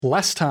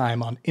Last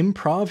time on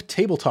Improv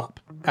Tabletop.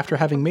 After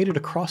having made it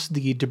across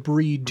the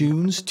debris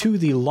dunes to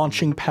the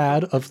launching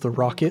pad of the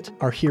rocket,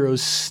 our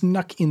heroes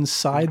snuck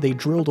inside. They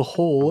drilled a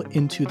hole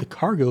into the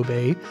cargo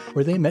bay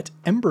where they met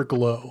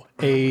Emberglow,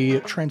 a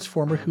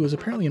transformer who is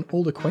apparently an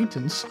old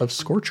acquaintance of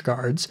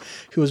Scorchguard's,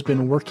 who has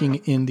been working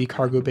in the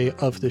cargo bay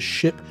of the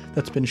ship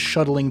that's been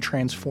shuttling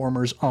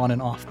transformers on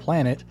and off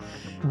planet.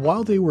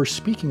 While they were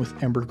speaking with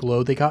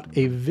Emberglow, they got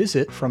a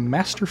visit from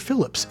Master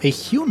Phillips, a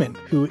human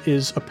who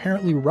is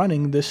apparently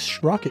running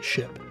this rocket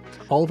ship.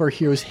 All of our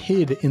heroes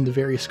hid in the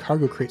various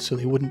cargo crates so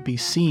they wouldn't be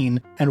seen,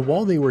 and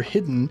while they were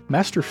hidden,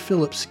 Master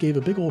Phillips gave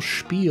a big ol'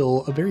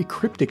 spiel, a very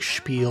cryptic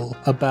spiel,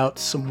 about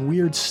some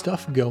weird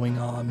stuff going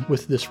on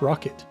with this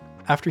rocket.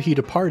 After he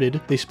departed,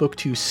 they spoke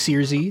to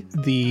Circe,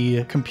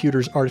 the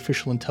computer's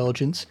artificial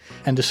intelligence,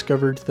 and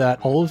discovered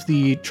that all of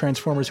the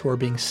Transformers who are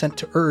being sent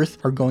to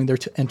Earth are going there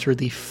to enter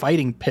the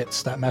fighting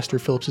pits that Master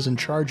Phillips is in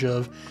charge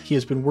of. He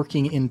has been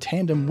working in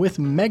tandem with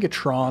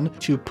Megatron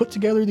to put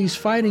together these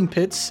fighting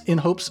pits in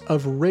hopes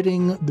of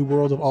ridding the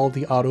world of all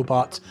the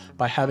Autobots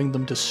by having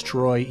them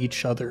destroy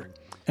each other.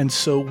 And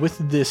so with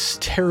this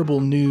terrible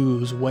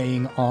news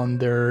weighing on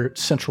their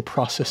central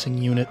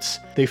processing units,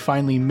 they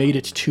finally made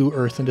it to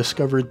Earth and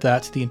discovered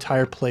that the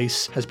entire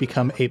place has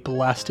become a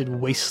blasted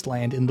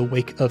wasteland in the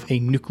wake of a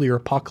nuclear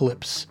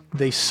apocalypse.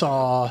 They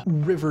saw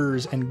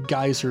rivers and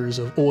geysers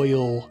of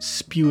oil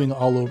spewing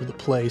all over the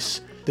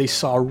place. They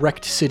saw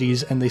wrecked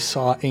cities, and they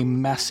saw a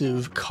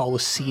massive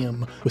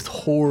coliseum with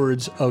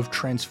hordes of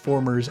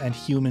Transformers and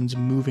humans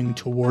moving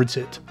towards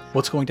it.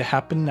 What's going to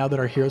happen now that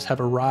our heroes have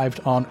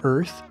arrived on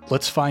Earth?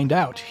 Let's find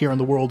out here in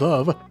the world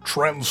of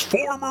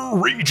Transformer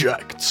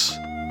Rejects.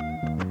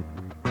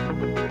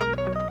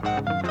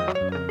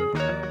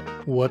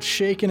 What's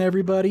shaking,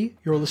 everybody?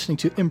 You're listening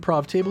to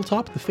Improv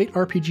Tabletop, the Fate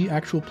RPG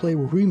actual play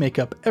where we make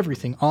up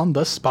everything on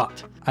the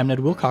spot. I'm Ned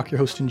Wilcock, your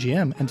host and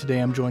GM, and today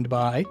I'm joined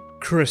by...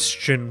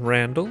 Christian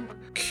Randall,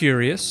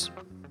 curious.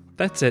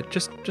 That's it,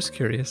 just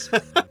curious.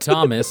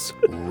 Thomas,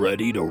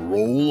 ready to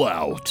roll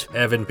out.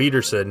 Evan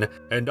Peterson,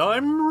 and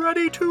I'm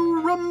ready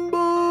to rumble.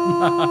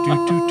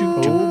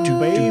 Oh,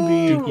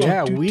 baby.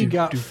 Yeah, we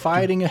got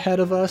fighting ahead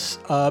of us.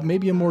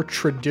 Maybe a more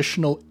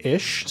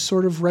traditional-ish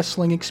sort of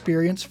wrestling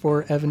experience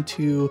for Evan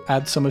to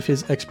add some of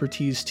his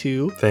expertise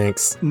to.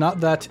 Thanks. Not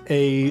that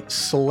a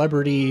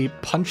celebrity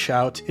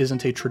punch-out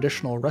isn't a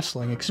traditional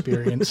wrestling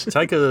experience.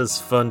 Taika's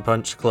Fun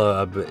Punch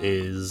Club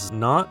is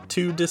not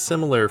too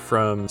dissimilar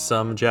from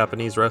some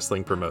Japanese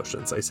wrestling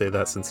promotions. I say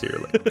that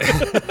sincerely.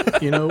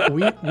 You know,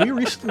 we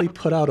recently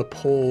put out a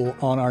poll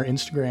on our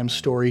Instagram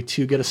story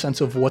to get a sense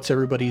of what's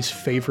everybody's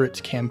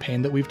favorite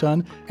campaign that we've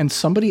done, and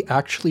somebody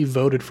actually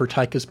voted for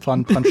Taika's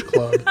Fun Punch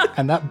Club,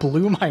 and that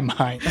blew my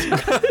mind.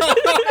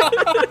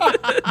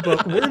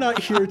 But we're not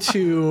here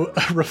to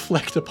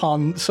reflect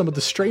upon some of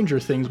the stranger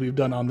things we've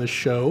done on this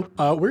show.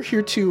 We're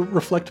here to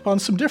reflect upon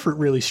some different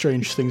really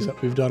strange things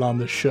that we've done on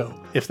this show.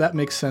 If that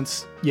makes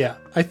sense, yeah.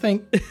 I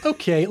think,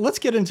 okay, let's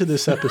get into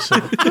this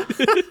episode.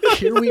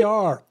 Here we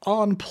are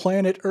on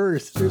planet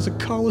Earth. There's a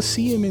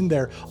Coliseum in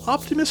there.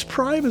 Optimus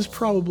Prime is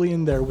probably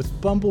in there with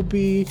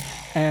Bumblebee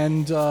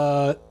and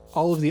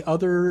all of the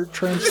other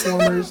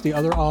Transformers, the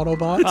other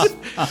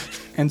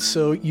Autobots. And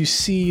so you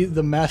see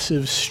the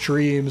massive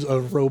streams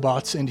of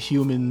robots and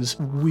humans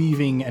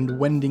weaving and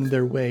wending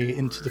their way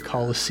into the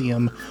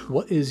Coliseum.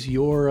 What is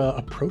your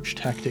approach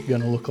tactic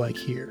going to look like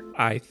here?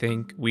 I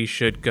think we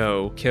should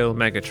go kill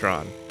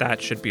Megatron.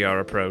 That should be our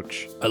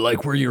approach. I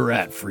like where you're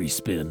at,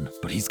 Freespin,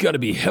 but he's got to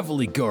be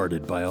heavily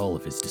guarded by all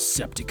of his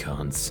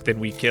Decepticons. Then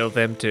we kill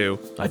them too.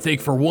 I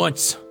think for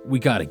once, we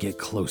got to get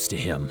close to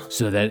him,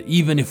 so that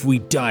even if we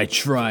die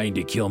trying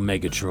to kill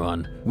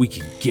Megatron, we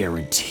can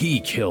guarantee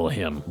kill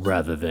him,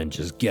 rather than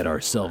just get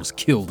ourselves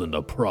killed in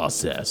the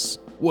process.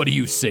 What do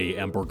you say,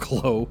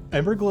 Emberglow?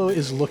 Emberglow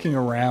is looking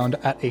around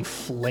at a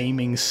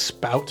flaming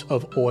spout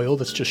of oil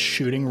that's just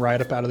shooting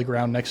right up out of the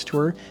ground next to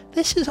her.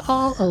 This is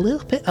all a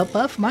little bit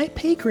above my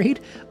pay grade,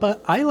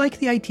 but I like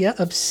the idea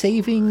of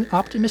saving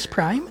Optimus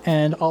Prime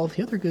and all of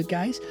the other good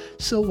guys,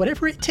 so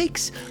whatever it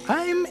takes,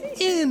 I'm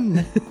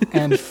in.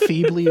 And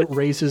feebly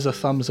raises a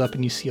thumbs up,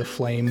 and you see a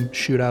flame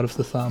shoot out of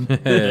the thumb.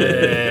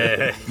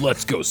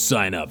 Let's go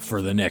sign up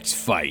for the next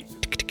fight.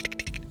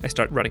 I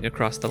start running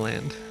across the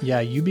land. Yeah,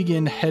 you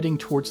begin heading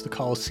towards the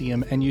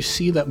Coliseum, and you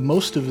see that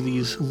most of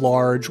these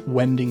large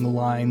wending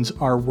lines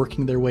are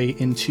working their way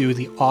into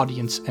the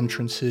audience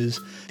entrances,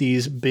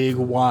 these big,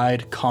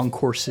 wide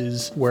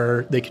concourses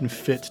where they can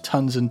fit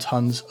tons and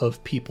tons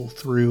of people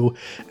through.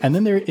 And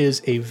then there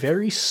is a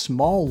very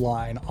small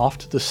line off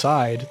to the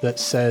side that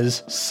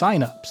says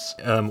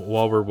signups.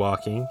 While we're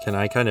walking, can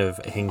I kind of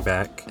hang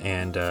back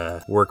and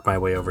work my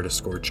way over to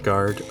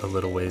Scorchguard a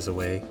little ways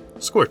away?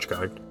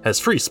 Scorchguard, has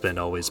Freespin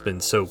always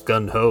been so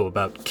gun-ho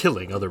about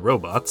killing other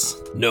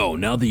robots? No,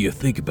 now that you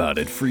think about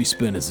it,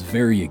 Freespin is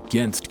very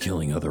against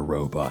killing other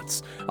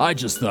robots. I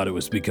just thought it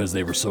was because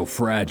they were so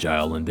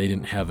fragile and they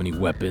didn't have any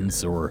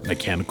weapons or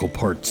mechanical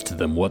parts to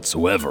them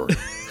whatsoever.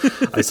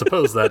 I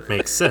suppose that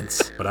makes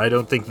sense, but I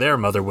don't think their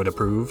mother would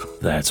approve.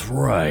 That's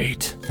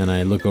right. And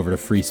I look over to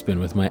Freespin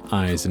with my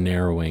eyes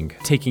narrowing,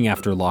 taking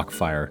after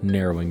Lockfire,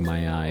 narrowing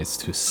my eyes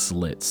to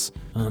slits.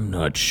 I'm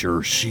not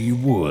sure she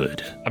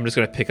would. I'm just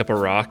gonna pick up a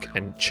rock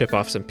and chip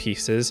off some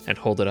pieces and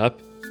hold it up.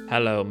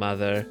 Hello,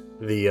 mother.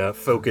 The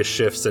focus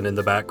shifts, and in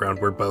the background,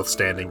 we're both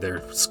standing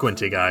there,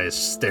 squinting eyes,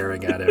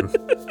 staring at him.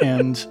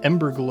 And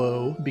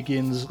Emberglow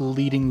begins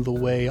leading the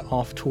way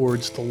off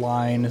towards the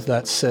line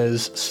that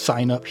says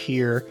sign up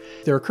here.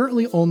 There are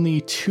currently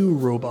only 2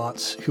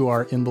 robots who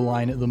are in the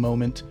line at the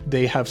moment.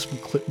 They have some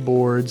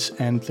clipboards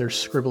and they're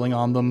scribbling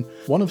on them.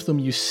 One of them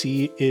you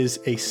see is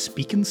a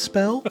speak and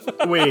spell.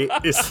 Wait,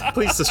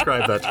 please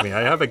describe that to me.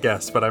 I have a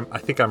guess, but I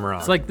think I'm wrong.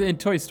 It's like in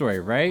Toy Story,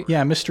 right?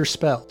 Yeah, Mr.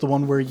 Spell, the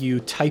one where you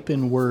type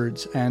in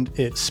words and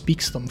it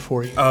speaks them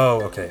for you.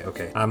 Oh,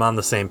 okay. I'm on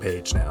the same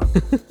page now.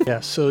 Yeah,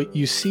 so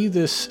you see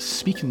this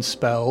speak and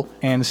spell,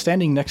 and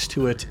standing next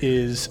to it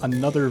is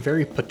another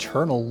very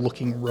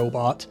paternal-looking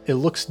robot. It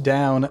looks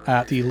down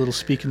at the little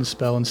speak and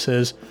spell and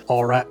says,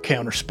 "All right,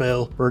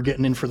 Counterspell, we're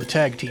getting in for the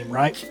tag team,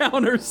 right?"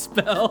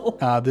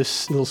 Counterspell.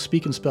 This little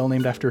speak and spell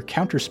named after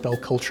Counterspell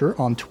Culture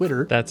on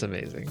Twitter. That's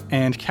amazing.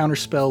 And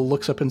Counterspell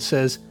looks up and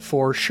says,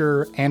 "For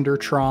sure,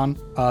 Andertron."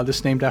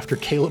 This named after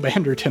Caleb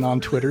Anderton on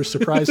Twitter.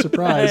 Surprise,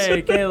 surprise.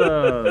 Hey, Caleb.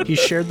 He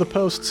shared the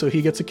post, so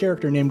he gets a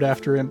character named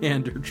after him.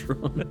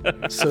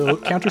 Andertron. So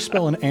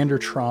Counterspell and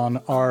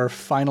Andertron are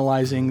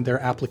finalizing their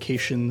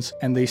applications,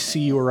 and they see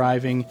you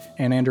arriving,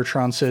 and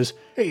Andertron says,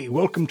 "Hey,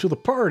 welcome to the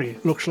party.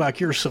 Looks like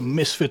you're some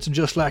misfits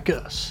just like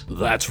us."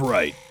 That's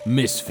right.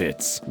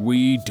 Misfits.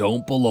 We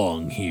don't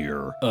belong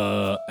here.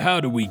 How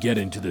do we get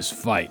into this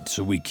fight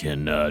so we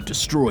can,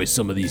 destroy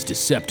some of these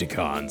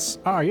Decepticons?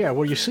 Yeah,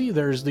 well, you see,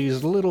 there's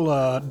these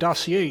little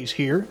dossiers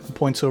here. He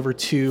points over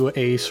to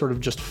a sort of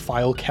just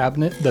file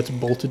cabinet that's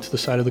bolted to the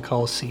side of the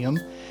Coliseum.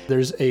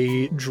 There's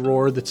a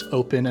drawer that's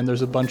open, and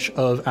there's a bunch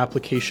of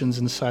applications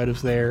inside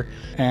of there,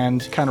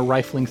 and kind of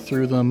rifling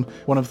through them.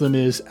 One of them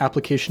is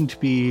application to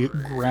be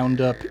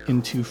ground up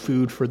into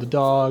food for the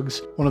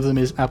dogs. One of them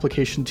is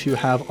application to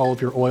have all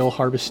of your oil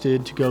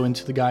harvested to go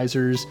into the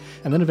geysers.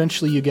 And then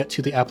eventually you get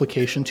to the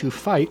application to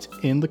fight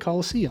in the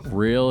Coliseum.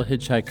 Real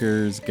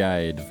Hitchhiker's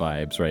Guide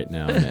vibes right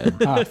now, Ned.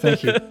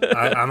 Thank you.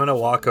 I'm gonna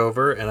walk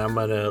over and I'm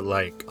gonna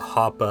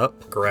hop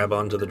up, grab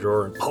onto the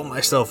drawer and pull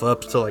myself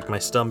up to my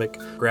stomach,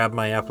 grab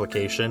my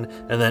application,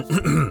 and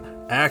then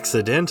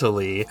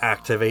accidentally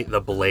activate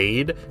the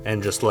blade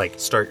and just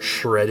start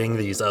shredding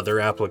these other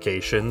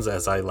applications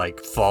as I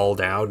fall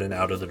down and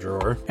out of the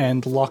drawer.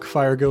 And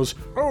Lockfire goes,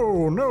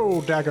 "Oh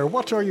no, Dagger,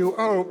 what are you?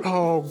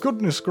 Oh,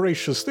 goodness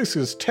gracious, this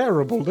is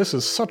terrible. This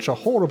is such a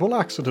horrible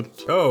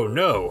accident." Oh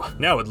no,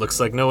 now it looks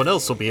like no one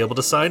else will be able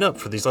to sign up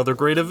for these other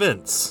great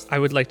events. I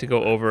would like to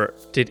go over,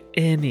 did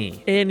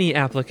any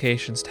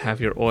applications to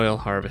have your oil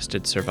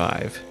harvested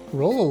survive?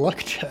 Roll a luck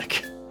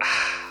check.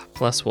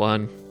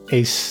 +1.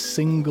 A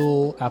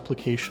single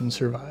application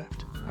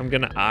survived. I'm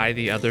gonna eye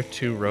the other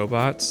 2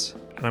 robots,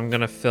 and I'm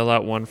gonna fill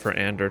out one for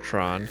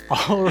Andertron.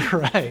 All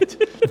right.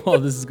 While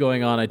this is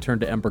going on, I turn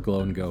to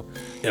Emberglow and go,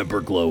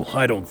 Emberglow,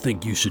 I don't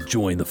think you should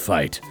join the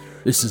fight.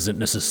 This isn't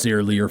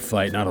necessarily your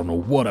fight, and I don't know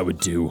what I would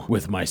do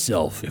with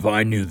myself if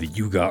I knew that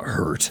you got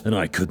hurt and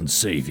I couldn't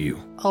save you.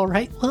 All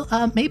right,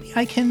 well, maybe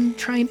I can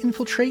try and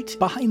infiltrate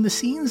behind the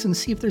scenes and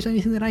see if there's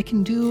anything that I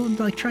can do,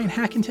 try and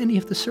hack into any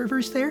of the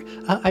servers there.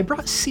 I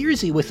brought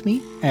Circe with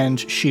me. And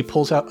she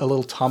pulls out a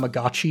little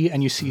Tamagotchi,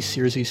 and you see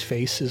Circe's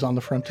face is on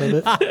the front of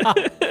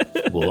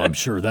it. Well, I'm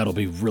sure that'll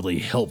be really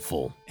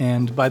helpful.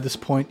 And by this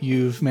point,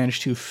 you've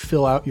managed to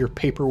fill out your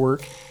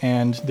paperwork,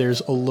 and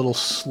there's a little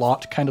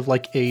slot, kind of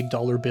like a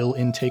dollar bill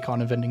intake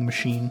on a vending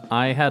machine.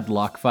 I had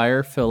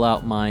Lockfire fill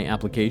out my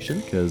application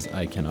because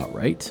I cannot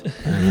write.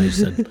 And I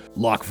said,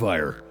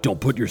 Lockfire, don't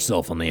put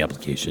yourself on the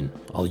application.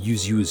 I'll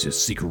use you as a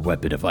secret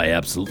weapon if I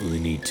absolutely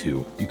need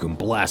to. You can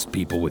blast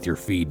people with your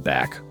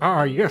feedback.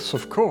 Yes,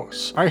 of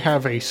course. I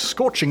have a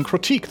scorching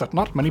critique that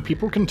not many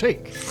people can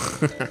take.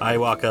 I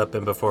walk up,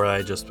 and before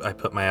I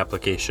put my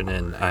application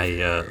in,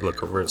 I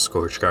look over at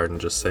Scorchguard and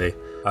just say,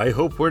 I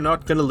hope we're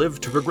not gonna live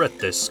to regret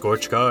this,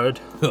 Scorchguard.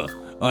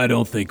 I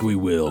don't think we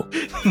will.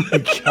 Oh my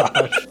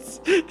gosh.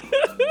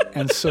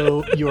 And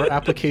so your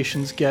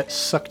applications get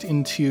sucked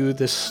into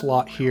this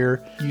slot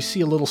here. You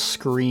see a little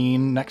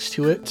screen next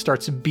to it. It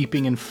starts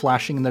beeping and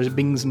flashing, and there's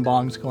bings and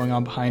bongs going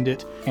on behind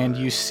it. And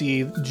you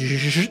see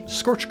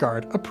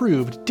Scorchguard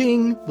approved.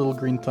 Ding. Little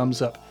green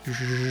thumbs up.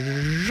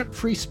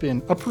 Free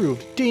spin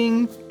approved.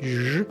 Ding.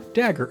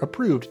 Dagger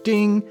approved.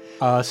 Ding.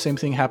 Same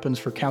thing happens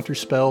for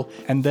Counterspell.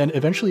 And then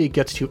eventually it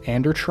gets to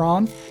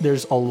Andertron.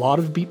 There's a lot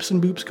of beeps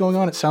and boops going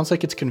on. It sounds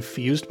like it's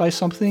confused by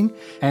something.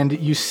 And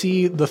you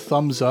see the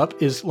thumbs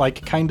up is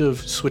like kind of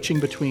switching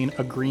between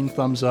a green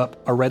thumbs up,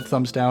 a red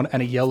thumbs down,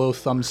 and a yellow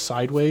thumbs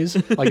sideways,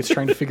 like it's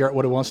trying to figure out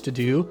what it wants to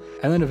do.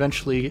 And then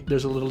eventually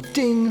there's a little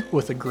ding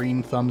with a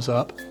green thumbs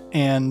up.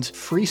 And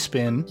free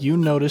spin, you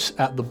notice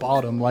at the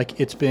bottom, like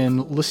it's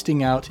been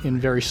listing out in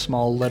very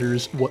small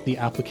letters what the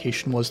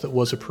application was that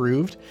was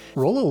approved.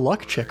 Roll a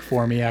luck check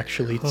for me,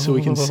 actually, so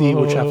we can see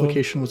which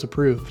application was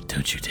approved.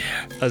 Don't you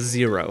dare. A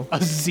 0.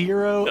 A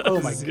 0?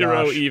 Oh my gosh.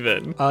 0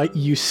 even.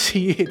 You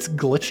see it's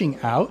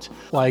glitching out.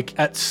 Like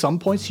at some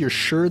points you're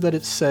sure that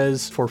it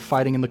says for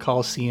fighting in the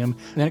Coliseum,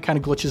 and then it kind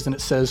of glitches and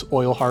it says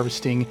oil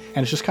harvesting,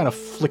 and it's just kind of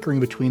flickering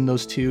between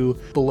those two.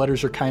 The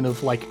letters are kind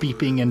of like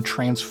beeping and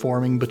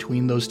transforming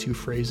between those two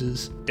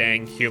phrases.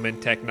 Dang human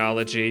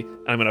technology.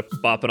 I'm gonna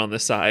bop it on the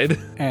side.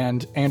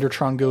 And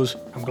Andertron goes,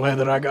 I'm glad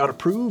that I got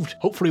approved.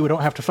 Hopefully we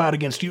don't have to fight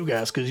against you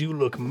guys because you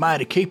look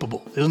mighty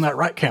capable. Isn't that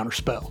right,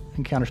 Counterspell?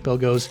 And Counterspell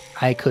goes,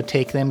 I could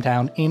take them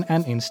down in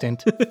an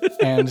instant.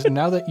 And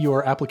now that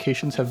your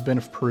applications have been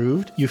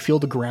approved, you feel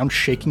the ground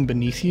shaking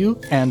beneath you,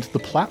 and the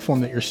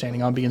platform that you're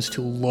standing on begins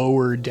to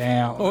lower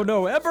down. Oh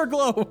no,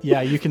 Everglow!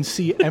 Yeah, you can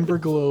see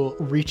Emberglow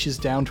reaches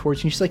down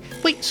towards you, and she's like,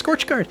 wait,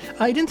 Scorchguard,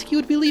 I didn't think you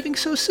would be leaving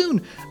so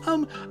soon.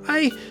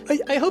 I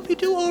hope you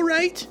do all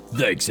right.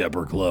 Thanks,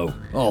 Everglow.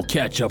 I'll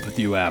catch up with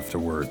you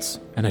afterwards.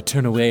 And I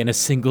turn away and a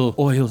single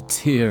oil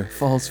tear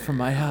falls from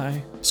my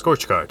eye.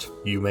 Scorchguard,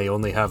 you may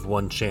only have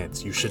one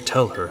chance. You should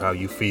tell her how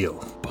you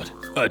feel. But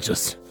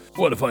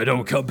what if I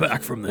don't come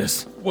back from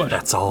this?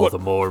 That's all the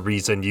more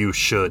reason you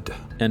should.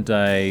 And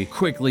I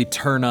quickly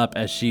turn up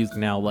as she's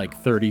now like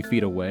 30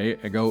 feet away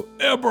and go,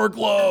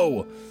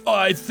 Everglow,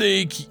 I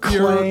think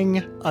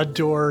Clang, a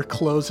door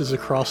closes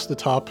across the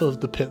top of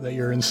the pit that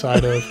you're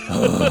inside of.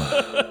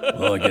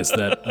 Well, I guess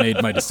that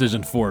made my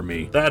decision for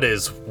me. That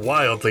is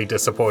wildly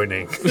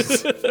disappointing.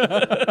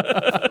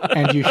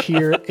 And you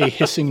hear a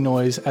hissing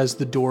noise as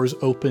the doors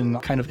open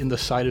kind of in the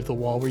side of the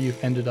wall where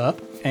you've ended up.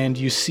 And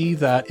you see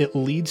that it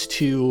leads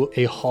to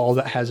a hall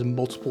that has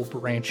multiple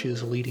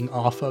branches leading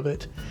off of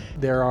it.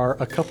 There are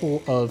a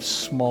couple of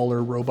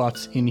smaller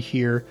robots in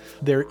here.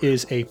 There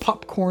is a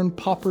popcorn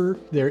popper,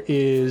 there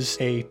is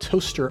a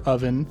toaster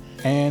oven,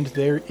 and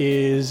there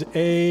is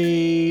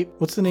a...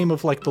 What's the name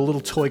of like the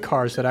little toy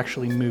cars that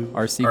actually move?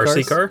 RC cars?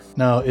 RC car?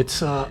 No,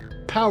 it's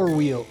Power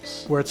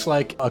Wheels, where it's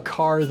like a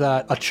car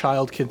that a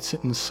child can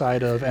sit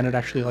inside of and it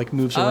actually like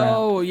moves around.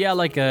 Oh, yeah,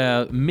 like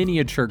a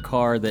miniature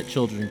car that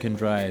children can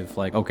drive.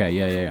 Like, okay,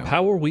 yeah.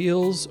 Power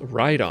Wheels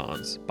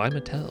Ride-Ons by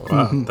Mattel.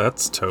 Wow,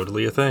 that's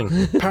totally a thing.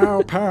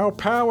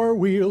 Power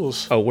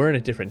Wheels. Oh, we're in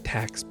a different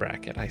tax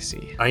bracket, I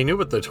see. I knew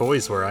what the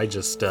toys were, I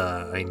just,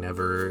 I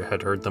never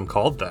had heard them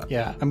called that.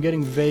 Yeah, I'm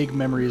getting vague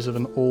memories of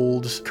an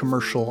old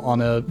commercial on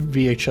a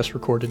VHS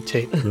recorded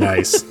tape.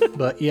 Nice.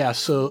 But yeah,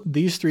 so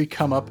these three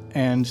come up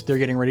and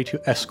they're getting ready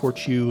to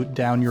escort you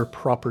down your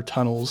proper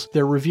tunnels.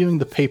 They're reviewing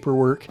the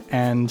paperwork,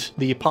 and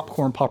the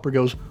popcorn popper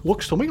goes,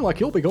 looks to me like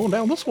you'll be going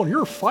down this one.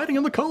 You're fighting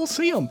in the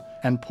Coliseum.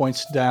 And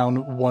points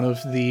down one of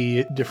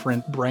the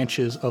different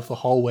branches of the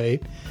hallway.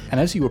 And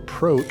as you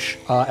approach,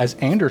 as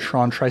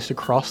Andertron tries to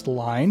cross the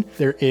line,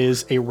 there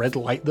is a red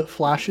light that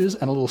flashes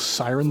and a little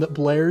siren that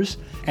blares.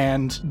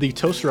 And the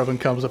toaster oven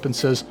comes up and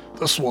says,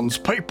 this one's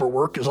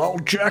paperwork is all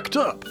jacked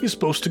up. He's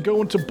supposed to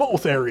go into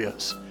both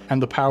areas.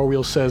 And the Power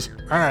Wheel says,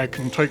 I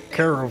can take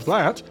care of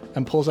that,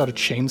 and pulls out a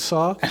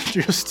chainsaw and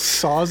just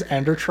saws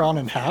Andertron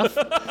in half.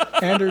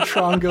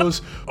 Andertron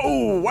goes,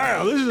 oh,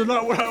 wow, this is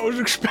not what I was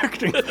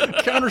expecting.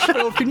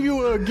 Counterspell, can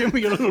you give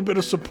me a little bit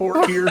of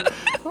support here?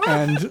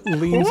 And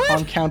leans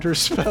on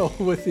Counterspell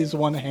with his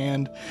one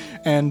hand.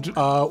 And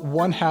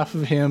one half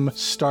of him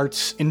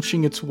starts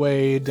inching its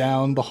way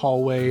down the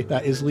hallway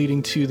that is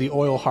leading to the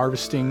oil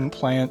harvesting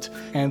plant.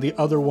 And the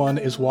other one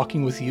is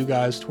walking with you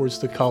guys towards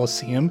the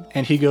Coliseum.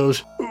 And he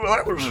goes,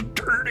 that was a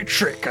dirty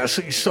trick. I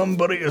see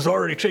somebody has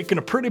already taken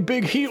a pretty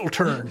big heel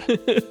turn.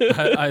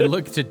 I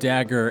look to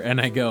Dagger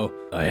and I go,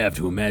 I have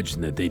to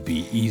imagine that they'd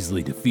be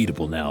easily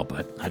defeatable now,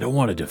 but I don't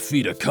want to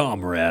defeat a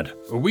comrade.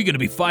 Are we going to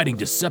be fighting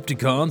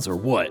Decepticons or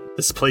what?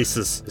 This place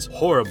is as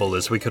horrible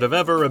as we could have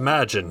ever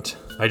imagined.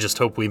 I just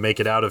hope we make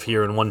it out of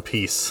here in one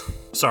piece.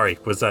 Sorry,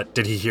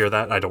 did he hear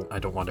that? I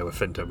don't want to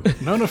offend him.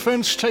 None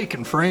offense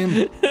taken,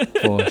 friend.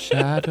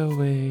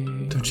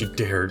 foreshadowing. Don't you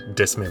dare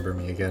dismember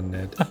me again,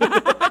 Ned.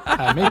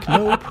 I make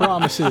no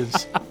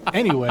promises.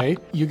 Anyway,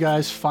 you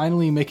guys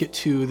finally make it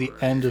to the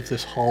end of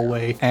this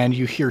hallway, and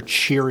you hear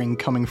cheering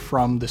coming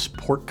from this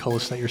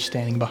portcullis that you're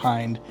standing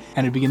behind,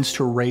 and it begins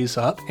to raise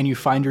up, and you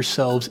find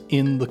yourselves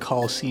in the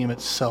Coliseum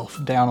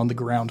itself, down on the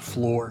ground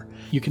floor.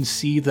 You can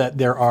see that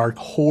there are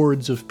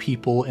hordes of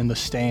people in the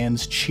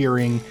stands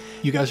cheering.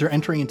 You guys are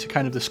entering into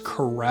kind of this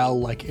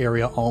corral-like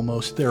area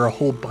almost. There are a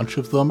whole bunch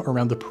of them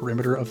around the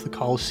perimeter of the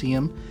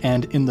Coliseum,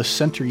 and in the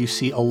center you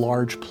see a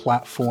large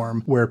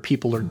platform where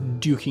people are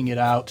duking it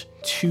out.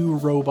 2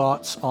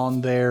 robots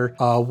on there.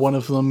 One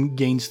of them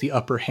gains the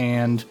upper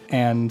hand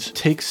and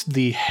takes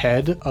the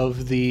head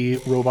of the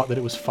robot that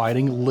it was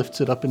fighting,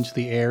 lifts it up into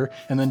the air,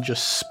 and then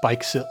just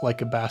spikes it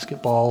like a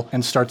basketball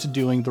and starts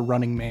doing the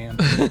running man.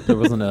 There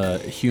wasn't a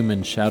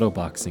human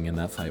shadowboxing in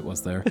that fight,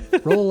 was there?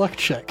 Roll a luck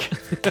check.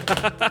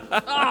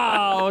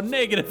 Oh,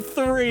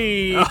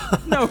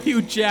 -3. No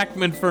Hugh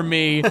Jackman for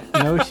me.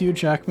 No Hugh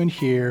Jackman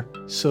here.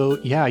 So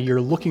yeah,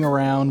 you're looking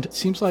around. It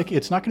seems like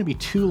it's not going to be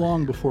too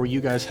long before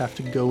you guys have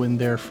to go in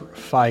there for a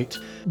fight.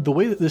 The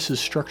way that this is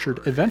structured,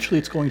 eventually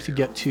it's going to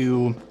get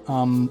to,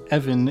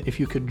 Evan, if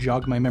you could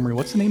jog my memory,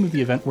 what's the name of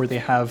the event where they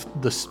have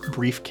this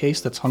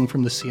briefcase that's hung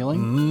from the ceiling?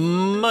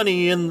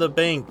 Money in the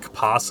Bank,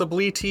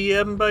 possibly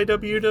TM by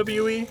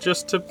WWE,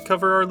 just to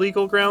cover our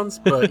legal grounds,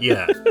 but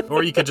yeah.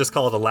 Or you could just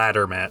call it a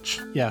ladder match.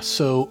 Yeah,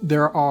 so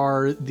there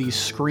are these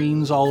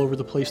screens all over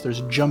the place.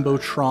 There's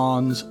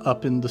Jumbotrons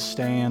up in the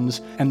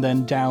stands, and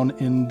then down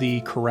in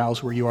the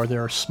corrals where you are,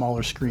 there are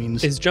smaller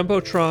screens. Is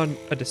Jumbotron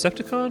a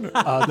Decepticon?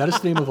 That is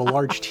the name of a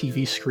large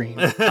TV screen.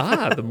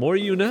 The more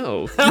you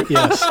know.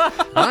 Yes.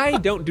 I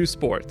don't do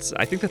sports.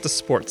 I think that's a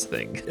sports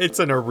thing. It's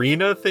an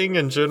arena thing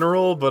in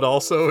general, but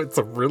also it's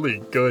a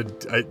really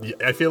good...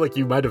 I feel like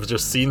you might have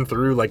just seen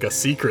through like a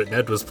secret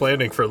Ned was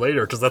planning for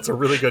later, because that's a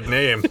really good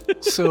name.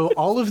 So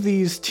all of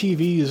these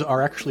TVs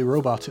are actually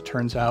robots, it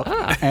turns out.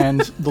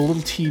 And the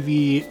little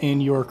TV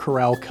in your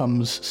corral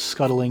comes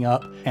scuttling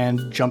up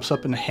and jumps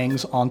up and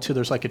hangs onto,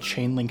 there's like a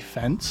chain link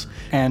fence,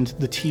 and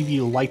the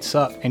TV lights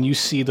up and you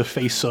see the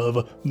face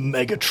of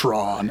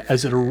Megatron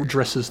as it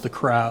addresses the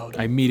crowd.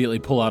 I immediately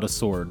pull out a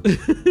sword.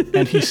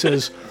 And he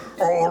says,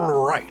 All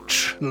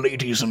right,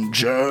 ladies and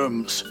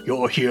germs,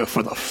 you're here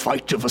for the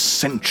fight of a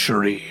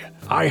century.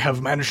 I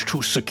have managed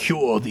to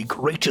secure the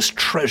greatest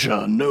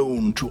treasure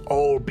known to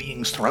all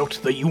beings throughout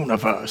the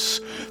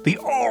universe, the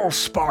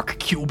Allspark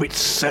Cube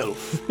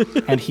itself.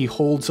 and he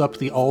holds up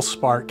the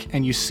Allspark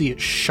and you see it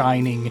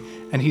shining,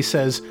 and he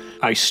says,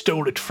 I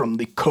stole it from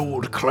the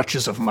cold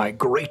clutches of my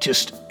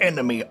greatest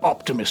enemy,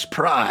 Optimus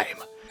Prime.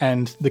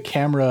 And the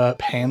camera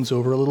pans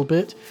over a little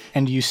bit,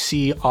 and you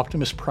see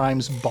Optimus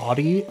Prime's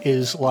body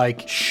is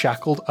like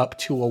shackled up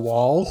to a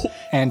wall,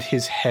 and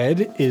his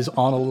head is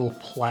on a little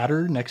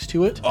platter next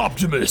to it.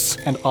 Optimus!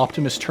 And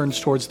Optimus turns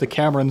towards the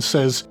camera and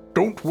says,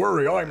 Don't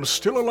worry, I'm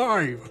still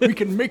alive. We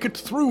can make it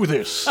through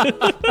this.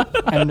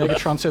 And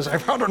Megatron says,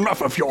 I've had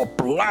enough of your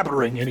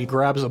blabbering. And he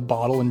grabs a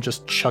bottle and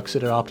just chucks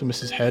it at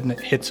Optimus's head, and it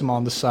hits him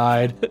on the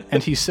side.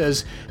 And he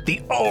says,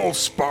 The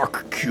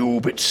Allspark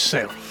Cube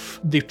itself.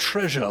 The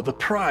treasure, the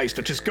prize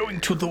that is going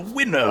to the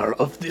winner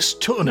of this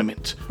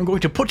tournament. I'm going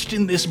to put it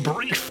in this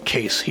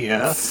briefcase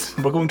here,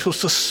 and we're going to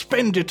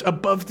suspend it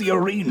above the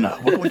arena.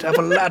 We're going to have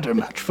a ladder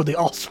match for the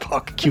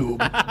Allspark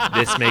Cube.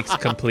 This makes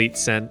complete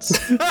sense.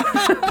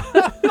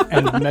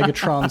 and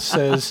Megatron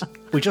says,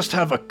 We just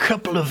have a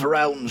couple of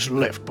rounds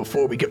left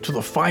before we get to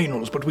the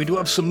finals, but we do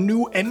have some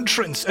new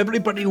entrants.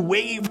 Everybody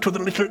wave to the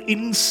little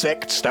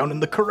insects down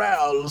in the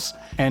corrals.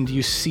 And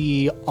you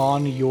see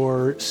on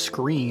your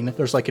screen,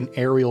 there's like an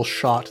aerial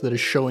shot that is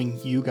showing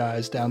you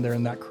guys down there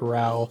in that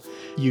corral.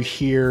 You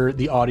hear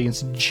the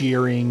audience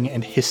jeering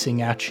and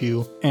hissing at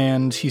you.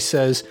 And he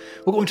says,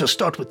 We're going to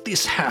start with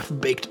this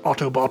half-baked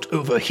Autobot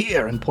over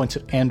here, and points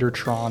at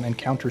Andertron and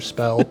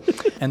Counterspell,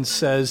 and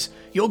says,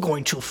 You're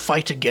going to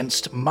fight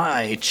against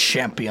my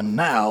champion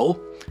now,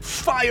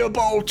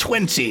 Fireball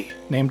 20.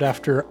 Named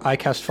after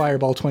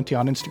iCastFireball20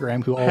 on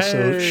Instagram, who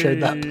also shared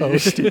that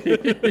post.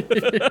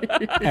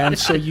 And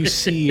so you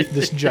see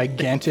this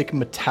gigantic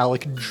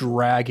metallic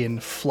dragon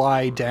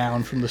fly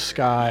down from the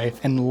sky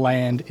and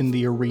land in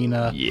the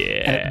arena.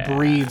 Yeah. And it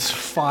breathes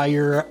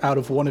fire out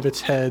of one of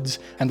its heads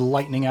and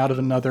lightning out of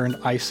another and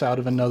ice out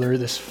of another,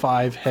 this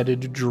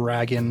 5-headed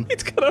dragon.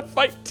 It's gonna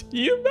fight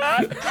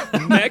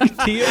Tiamat? Mech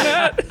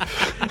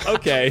Tiamat?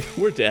 Okay,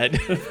 we're dead.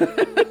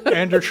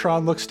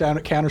 Andertron looks down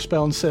at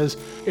Counterspell and says,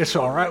 It's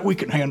all right, we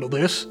can handle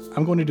this.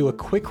 I'm going to do a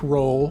quick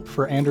roll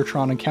for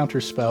Andertron and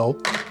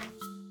Counterspell.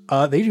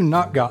 They do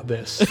not got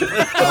this. We're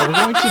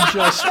going to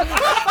just...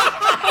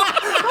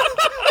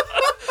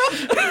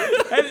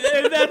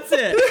 and that's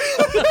it.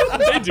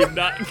 They do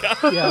not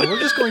got Yeah, we're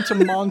just going to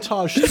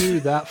montage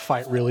through that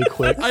fight really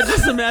quick. I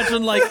just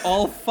imagine like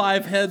all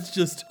 5 heads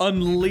just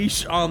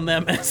unleash on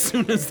them as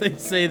soon as they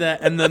say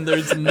that, and then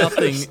there's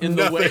nothing in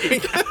the way.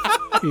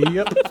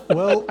 Yep.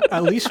 Well,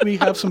 at least we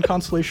have some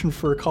consolation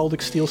for Caldic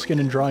Steelskin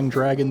and Drawing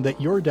Dragon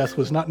that your death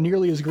was not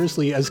nearly as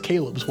grisly as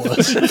Caleb's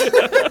was.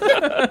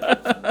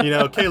 You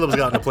know, Caleb's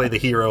gotten to play the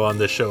hero on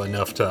this show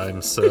enough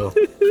times, so...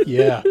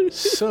 Yeah.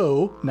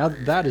 So, now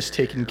that that is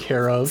taken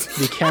care of,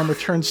 the camera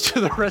turns to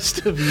the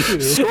rest of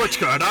you.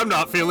 Scorchguard, I'm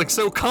not feeling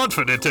so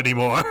confident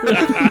anymore.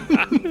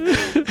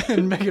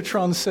 And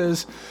Megatron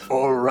says,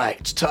 All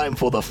right, time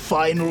for the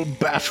final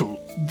battle.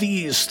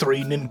 These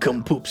 3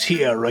 nincompoops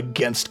here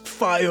against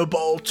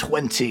Fireball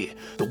 20.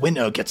 The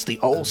winner gets the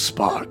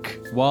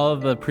While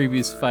the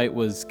previous fight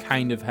was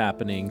kind of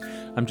happening,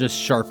 I'm just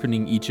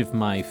sharpening each of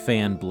my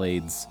fan blades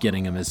blades,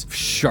 getting them as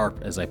sharp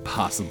as I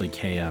possibly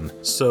can.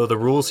 So the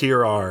rules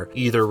here are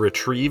either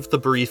retrieve the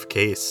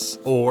briefcase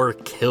or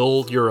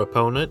kill your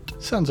opponent.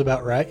 Sounds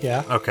about right,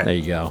 yeah. Okay. There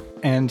you go.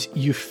 And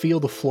you feel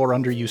the floor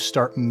under you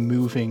start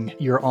moving.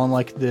 You're on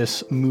like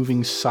this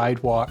moving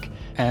sidewalk,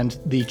 and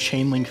the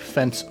chain link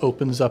fence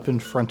opens up in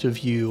front of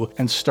you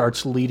and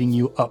starts leading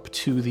you up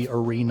to the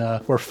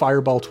arena, where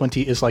Fireball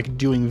 20 is like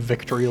doing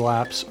victory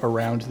laps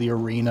around the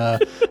arena,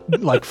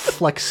 like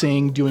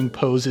flexing, doing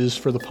poses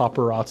for the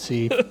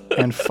paparazzi.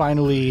 And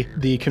finally,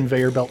 the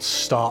conveyor belt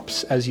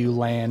stops as you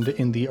land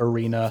in the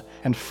arena,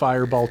 and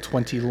Fireball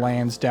 20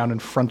 lands down in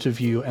front of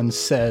you and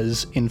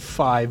says in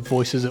 5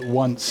 voices at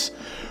once,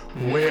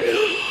 Well,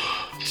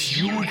 it's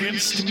you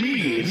against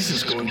me. This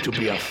is going to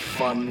be a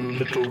fun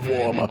little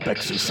warm-up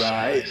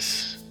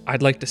exercise.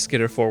 I'd like to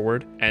skitter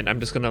forward, and I'm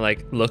just gonna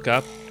like look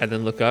up and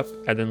then look up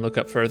and then look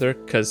up further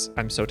because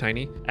I'm so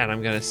tiny, and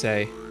I'm gonna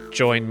say,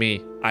 join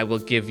me. I will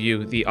give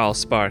you the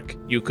Allspark.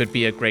 You could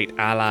be a great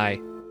ally.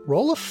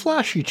 roll a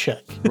flashy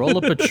check. Roll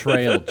a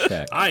betrayal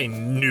check. I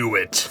knew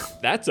it.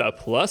 That's a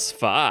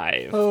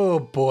 +5. Oh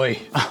boy.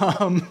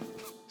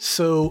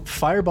 So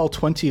Fireball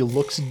 20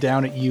 looks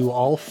down at you.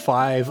 All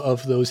 5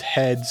 of those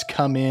heads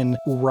come in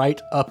right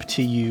up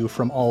to you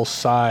from all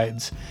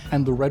sides.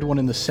 And the red one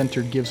in the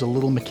center gives a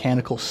little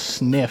mechanical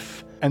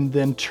sniff and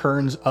then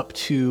turns up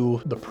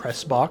to the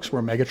press box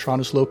where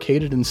Megatron is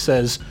located and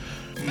says,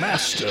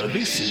 Master,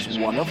 this is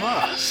one of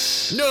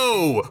us.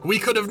 No, we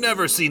could have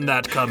never seen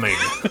that coming.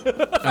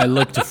 I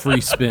look to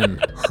Free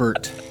Spin,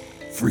 hurt.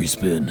 Free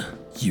Spin,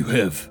 you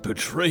have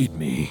betrayed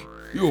me.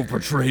 You have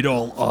betrayed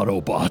all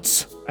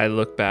Autobots. I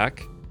look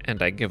back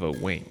and I give a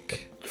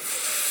wink.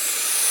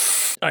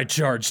 I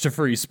charge to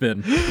Free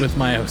Spin with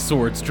my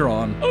swords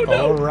drawn.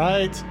 All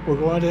right, we're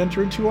going to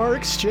enter into our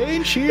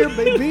exchange here,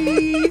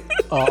 baby.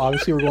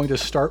 Obviously, we're going to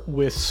start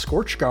with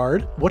Scorch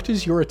Guard. What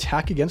does your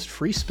attack against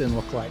Free Spin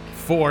look like?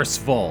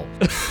 Forceful.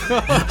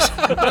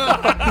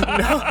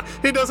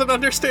 He doesn't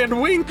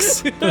understand winks.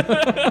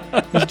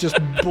 He's just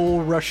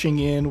bull rushing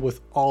in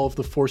with all of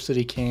the force that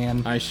he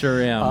can. I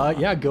sure am.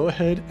 Yeah, go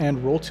ahead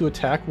and roll to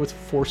attack with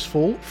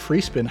Forceful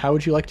Free Spin. How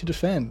would you like to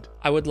defend?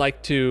 I would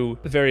like to,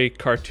 very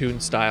cartoon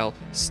style,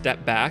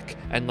 step back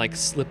and like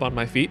slip on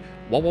my feet,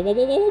 whoa, whoa, whoa,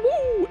 whoa, whoa,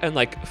 whoa, and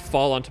like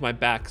fall onto my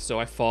back so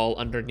I fall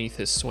underneath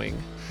his swing.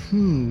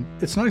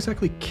 It's not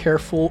exactly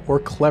careful or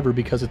clever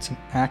because it's an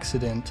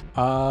accident,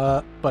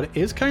 but it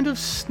is kind of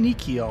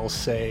sneaky, I'll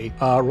say.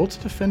 Roll to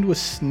defend with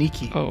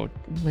sneaky. Oh,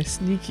 my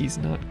sneaky's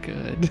not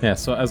good. Yeah,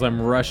 so as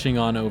I'm rushing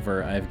on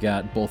over, I've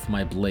got both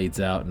my blades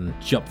out and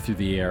jump through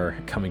the air,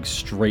 coming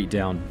straight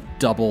down,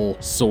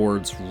 double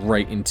swords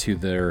right into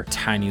their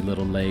tiny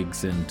little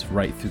legs and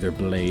right through their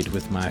blade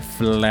with my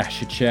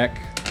flashy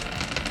check.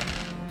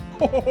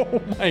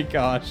 Oh my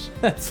gosh,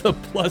 that's a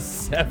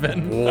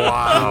 +7.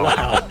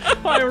 Wow.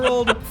 I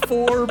rolled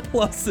 4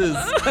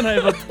 pluses, and I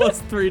have a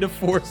 +3 to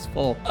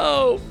forceful.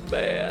 Oh,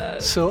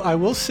 man. So I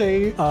will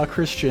say,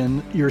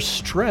 Christian, your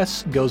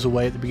stress goes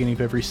away at the beginning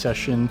of every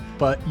session,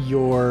 but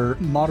your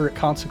moderate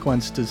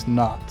consequence does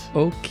not.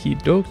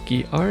 Okie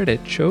dokie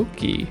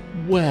artichoke.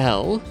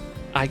 Well,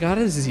 I got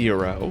a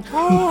 0.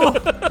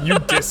 You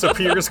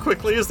disappear as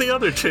quickly as the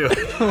other 2.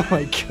 Oh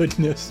my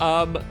goodness.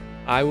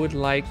 I would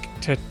like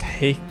to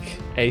take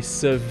a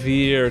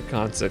severe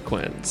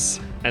consequence.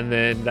 And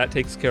then that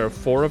takes care of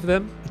 4 of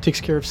them. It takes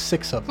care of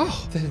 6 of them.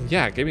 Oh, then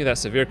yeah, give me that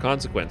severe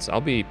consequence.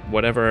 I'll be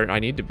whatever I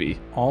need to be.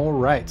 All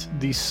right.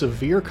 The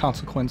severe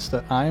consequence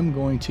that I'm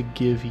going to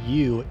give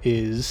you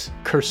is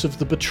Curse of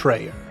the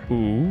Betrayer.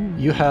 Ooh.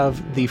 You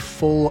have the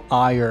full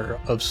ire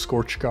of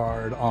Scorch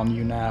Guard on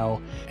you now,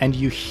 and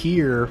you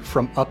hear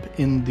from up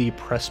in the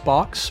press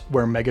box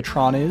where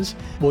Megatron is,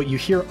 well, you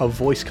hear a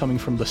voice coming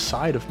from the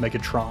side of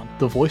Megatron,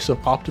 the voice of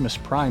Optimus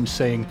Prime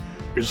saying,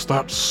 Is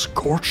that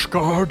Scorch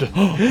Guard?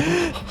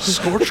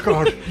 Scorch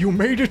Guard, you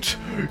made it.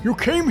 You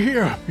came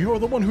here. You're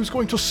the one who's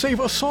going to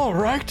save us all,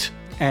 right?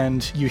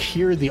 and you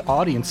hear the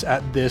audience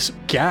at this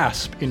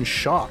gasp in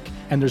shock.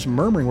 And there's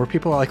murmuring where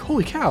people are like,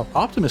 holy cow,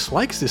 Optimus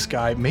likes this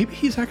guy. Maybe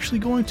he's actually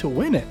going to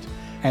win it.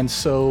 And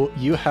so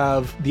you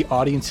have the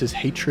audience's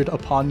hatred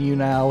upon you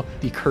now,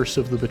 the curse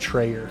of the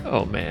betrayer.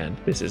 Oh man,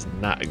 this is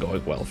not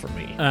going well for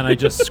me. And I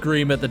just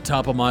scream at the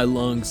top of my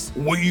lungs,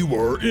 We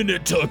were in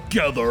it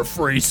together,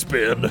 Free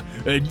Spin,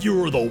 and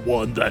you're the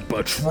one that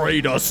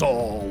betrayed us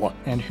all.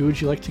 And who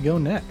would you like to go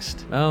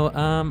next?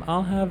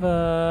 I'll have,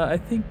 I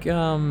think,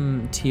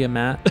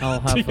 Tiamat. I'll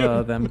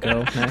have them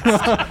go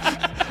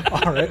next.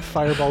 All right,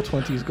 Fireball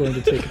 20 is going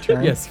to take a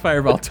turn. Yes,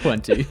 Fireball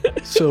 20.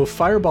 So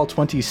Fireball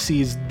 20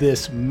 sees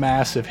this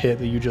massive hit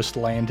that you just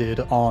landed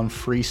on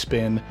Free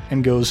Spin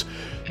and goes,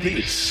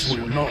 This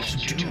will not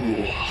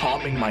do,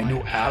 harming my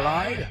new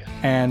ally.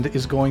 and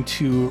is going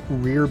to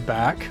rear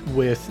back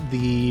with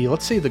the,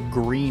 let's say, the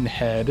green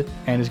head,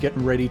 and is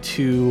getting ready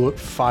to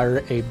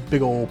fire a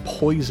big ol'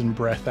 poison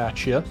breath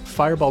at you.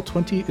 Fireball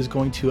 20 is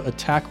going to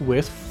attack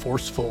with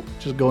Forceful,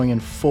 just going in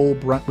full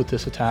brunt with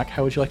this attack.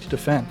 How would you like to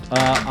defend?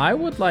 I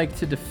would like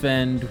to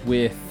defend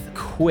with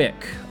quick.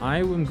 I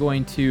am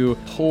going to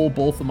pull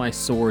both of my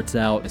swords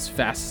out as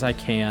fast as I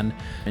can,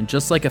 and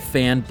just like a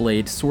fan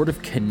blade, sort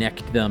of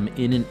connect them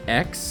in an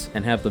X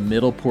and have the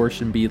middle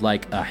portion be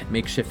like a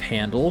makeshift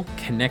handle,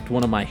 connect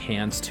one of my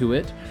hands to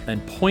it,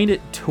 and point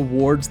it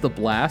towards the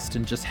blast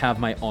and just have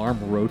my arm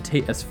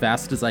rotate as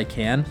fast as I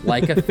can,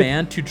 like a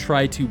fan, to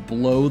try to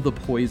blow the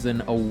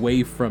poison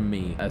away from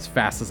me as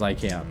fast as I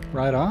can.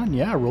 Right on.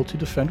 Yeah, roll to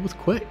defend with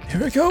quick.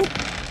 Here we go.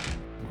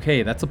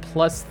 Okay, that's a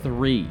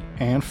 +3.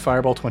 And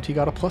Fireball 20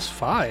 got a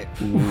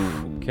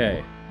 +5.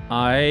 Okay.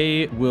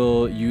 I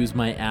will use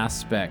my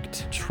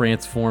aspect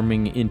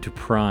transforming into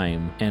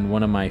Prime and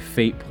one of my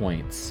fate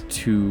points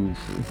to...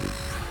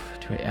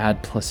 Do I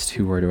add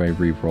 +2 or do I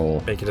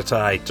re-roll? Make it a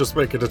tie. Just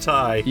make it a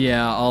tie.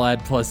 Yeah, I'll add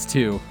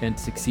 +2 and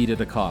succeed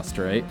at a cost,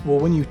 right? Well,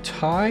 when you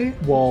tie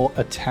while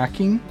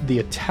attacking, the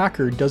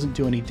attacker doesn't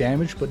do any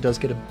damage but does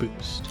get a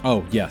boost.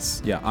 Oh,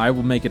 yes. Yeah, I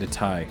will make it a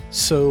tie.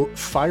 So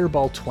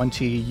Fireball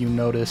 20, you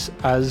notice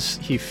as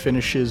he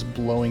finishes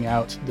blowing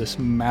out this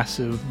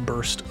massive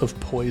burst of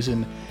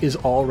poison, is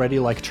already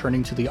like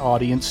turning to the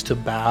audience to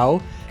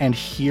bow and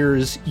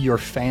hears your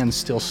fan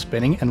still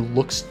spinning and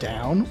looks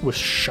down with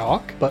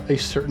shock, but a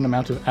certain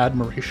amount of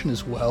admiration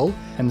as well,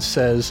 and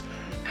says,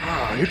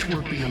 It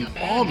would be an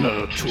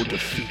honor to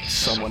defeat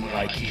someone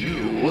like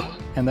you.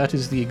 and that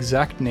is the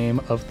exact name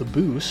of the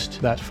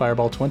boost that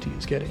Fireball 20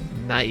 is getting.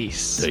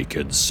 Nice. They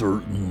can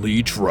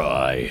certainly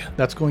try.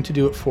 That's going to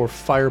do it for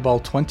Fireball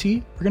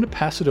 20. We're going to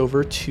pass it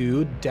over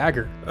to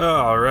Dagger.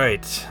 All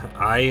right.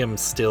 I am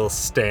still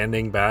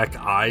standing back,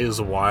 eyes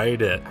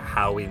wide at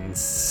how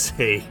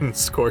insane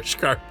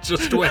Scorchguard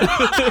just went.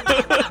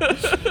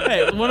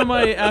 Hey, one of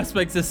my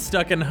aspects is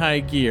stuck in high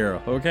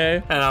gear,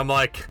 okay? And I'm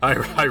like,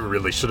 I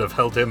really should have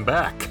held him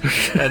back.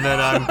 And then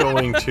I'm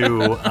going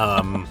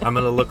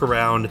to look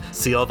around,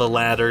 see all the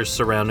ladders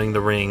surrounding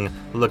the ring,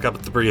 look up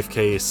at the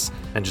briefcase,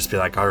 and just be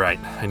like, all right,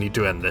 I need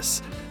to end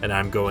this. And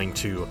I'm going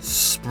to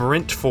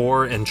sprint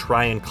for and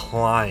try and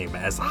climb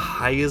as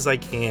high as I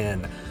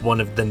can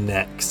one of the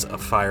necks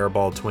of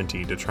Fireball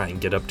 20 to try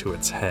and get up to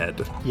its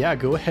head. Yeah,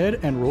 go ahead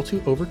and roll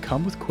to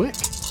overcome with quick.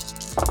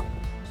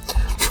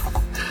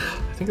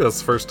 I think that's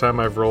the first time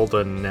I've rolled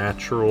a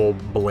natural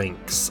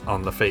blinks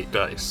on the fate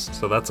dice.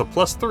 So that's a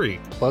 +3.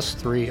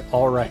 +3.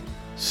 All right.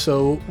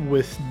 So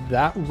with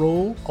that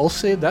roll, I'll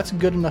say that's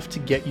good enough to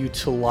get you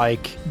to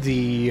like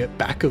the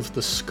back of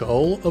the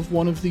skull of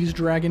one of these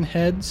dragon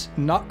heads.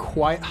 Not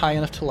quite high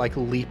enough to like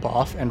leap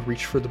off and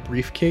reach for the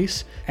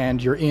briefcase.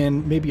 And you're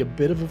in maybe a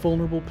bit of a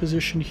vulnerable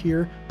position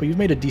here, but you've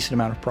made a decent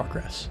amount of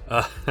progress.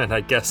 And I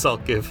guess I'll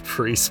give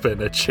Free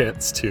Spin a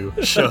chance to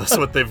show us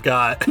what they've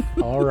got.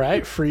 All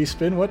right, Free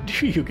Spin, what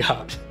do you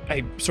got?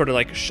 I sort of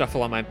like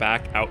shuffle on my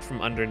back out from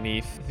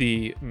underneath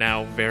the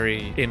now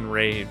very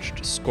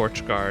enraged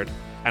Scorchguard,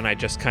 and I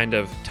just kind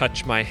of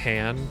touch my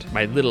hand,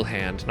 my little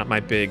hand, not my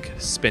big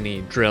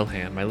spinny drill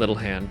hand, my little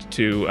hand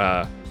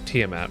to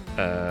Tiamat.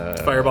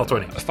 Fireball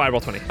 20.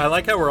 Fireball 20. I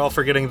like how we're all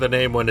forgetting the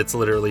name when it's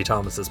literally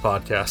Thomas's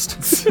podcast.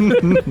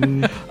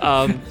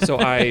 So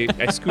I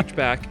scooch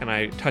back and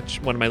I touch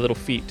one of my little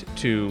feet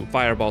to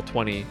Fireball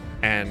 20,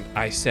 and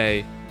I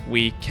say,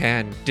 "We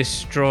can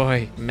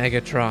destroy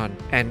Megatron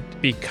and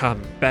become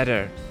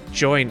better.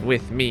 Join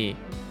with me."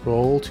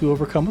 Roll to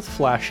overcome with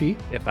Flashy.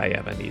 If I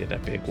ever needed a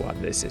big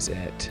one, this is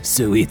it.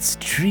 So it's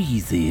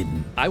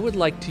treason. I would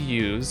like to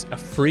use a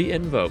free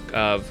invoke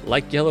of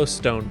like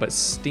Yellowstone, but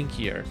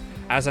stinkier.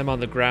 As I'm on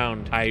the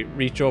ground, I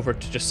reach over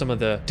to just some of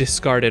the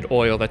discarded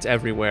oil that's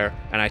everywhere,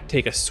 and I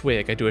take a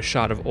swig. I do a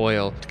shot of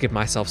oil to give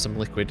myself some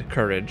liquid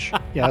courage.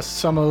 Yes,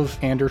 some of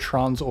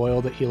Andertron's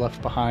oil that he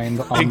left behind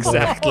on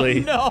Exactly.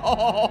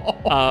 No!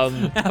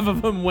 Half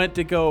of him went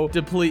to go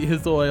deplete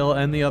his oil,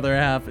 and the other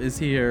half is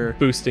here.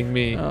 Boosting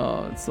me.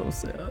 Oh, it's so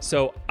sad.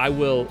 So I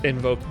will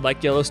invoke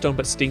like Yellowstone,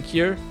 but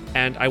stinkier,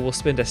 and I will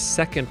spend a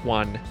second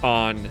one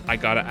on I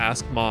gotta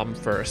ask Mom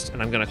first,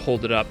 and I'm gonna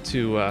hold it up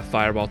to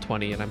Fireball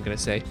 20, and I'm gonna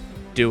say,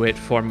 "Do it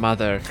for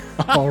Mother."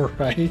 All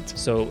right.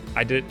 So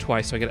I did it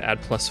twice, so I get to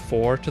add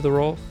 +4 to the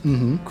roll.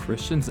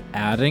 Christian's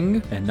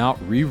adding and not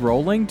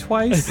re-rolling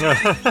twice?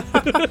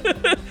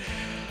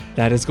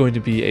 That is going to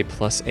be a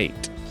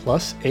 +8.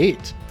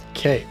 +8.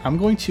 Okay, I'm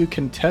going to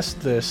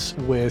contest this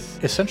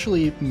with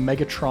essentially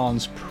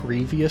Megatron's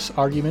previous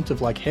argument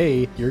of like,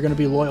 hey, you're going to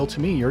be loyal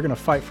to me, you're going to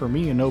fight for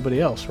me and nobody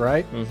else,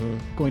 right?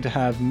 Going to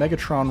have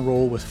Megatron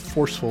roll with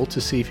Forceful to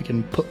see if he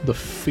can put the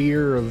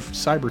fear of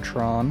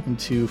Cybertron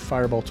into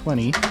Fireball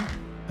 20.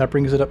 That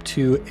brings it up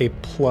to a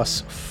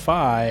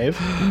 +5.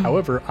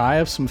 However, I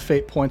have some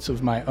fate points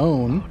of my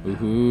own.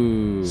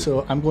 Ooh.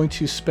 So I'm going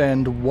to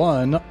spend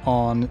one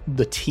on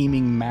the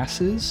teeming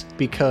masses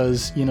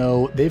because, you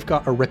know, they've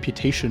got a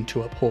reputation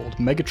to uphold.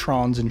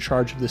 Megatron's in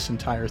charge of this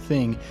entire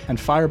thing, and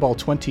Fireball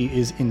 20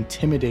 is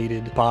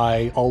intimidated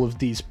by all of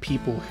these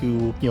people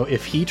who, you know,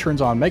 if he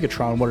turns on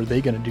Megatron, what are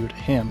they going to do to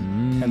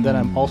him? And then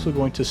I'm also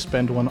going to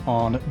spend one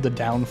on the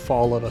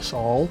downfall of us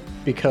all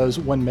because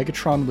when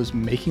Megatron was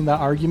making that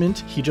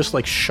argument, he he just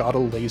like shot a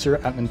laser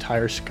at an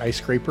entire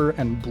skyscraper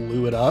and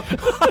blew it up.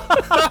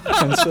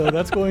 And so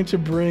that's going to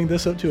bring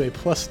this up to a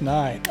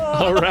 +9.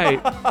 All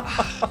right.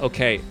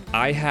 Okay,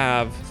 I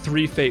have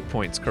 3 fate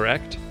points,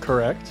 correct?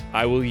 Correct.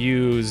 I will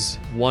use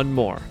 1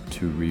 more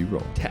To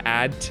reroll. to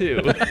add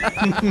 2.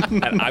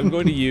 And I'm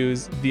going to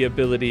use the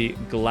ability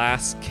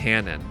Glass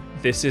Cannon.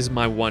 This is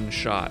my one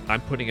shot.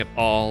 I'm putting it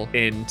all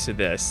into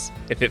this.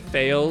 If it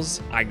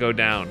fails, I go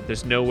down.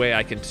 There's no way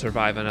I can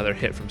survive another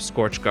hit from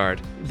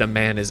Scorchguard. The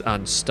man is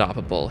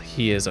unstoppable.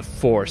 He is a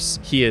force.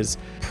 He is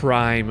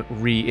Prime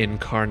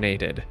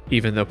reincarnated,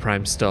 even though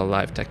Prime's still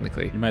alive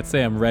technically. You might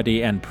say I'm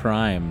ready and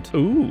primed.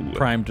 Ooh.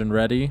 Primed and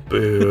ready.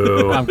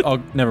 Boo.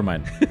 Never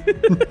mind.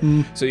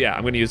 So yeah,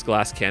 I'm going to use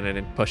Glass Cannon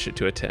and push it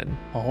to a 10.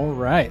 All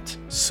right.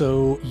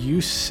 So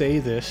you say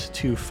this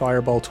to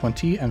Fireball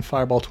 20, and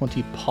Fireball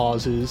 20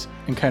 pauses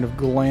and kind of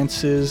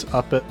glances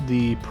up at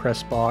the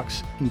press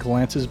box and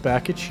glances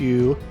back at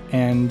you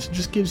and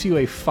just gives you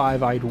a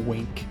 5-eyed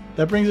wink.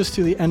 That brings us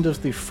to the end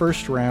of the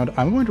first round.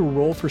 I'm going to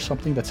roll for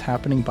something that's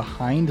happening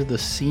behind the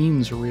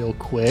scenes real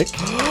quick.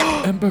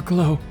 Ember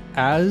glow.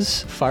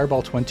 As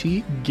Fireball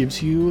 20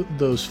 gives you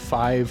those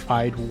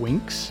 5-eyed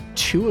winks,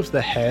 2 of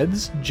the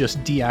heads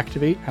just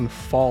deactivate and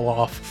fall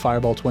off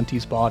Fireball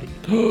 20's body.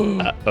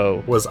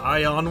 Uh-oh. Was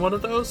I on one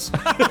of those?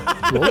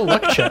 Roll a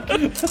luck check.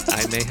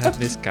 I may have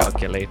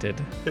miscalculated.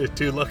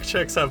 Do luck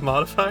checks have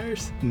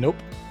modifiers? Nope.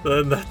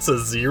 Then that's a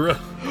 0.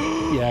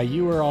 Yeah,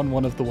 you were on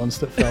one of the ones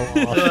that fell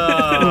off.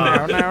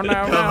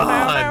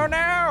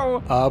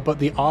 But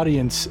the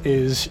audience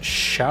is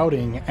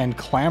shouting and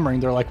clamoring.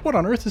 They're like, what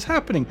on earth is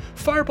happening?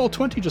 Fireball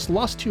 20 just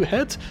lost 2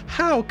 heads?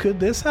 How could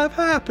this have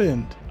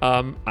happened?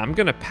 I'm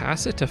going to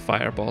pass it to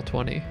Fireball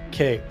 20.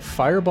 Okay,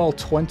 Fireball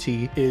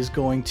 20 is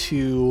going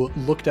to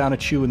look down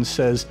at you and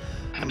says,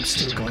 I'm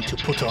still going to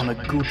put on a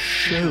good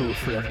show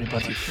for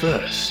everybody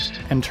first.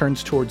 And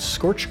turns towards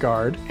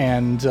Scorchguard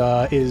and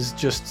is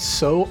just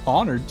so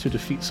honored to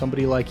defeat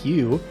somebody like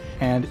you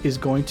and is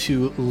going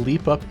to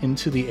leap up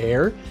into the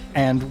air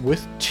and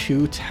with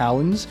 2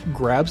 talons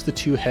grabs the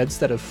 2 heads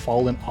that have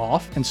fallen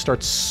off and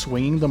starts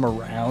swinging them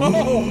around.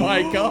 Oh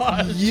my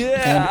god.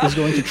 Yeah. And is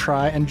going to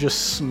try and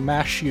just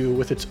smash you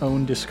with its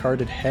own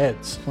discarded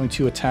heads. Going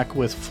to attack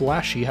with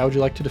Flashy. How would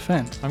you like to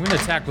defend? I'm going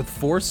to attack with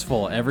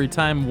Forceful. Every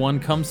time one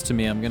comes to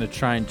me, I'm going to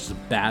try and just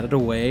bat it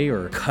away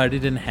or cut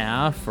it in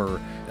half,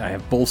 or I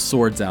have both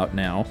swords out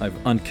now. I've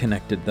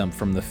unconnected them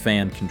from the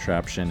fan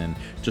contraption and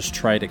just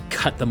try to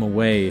cut them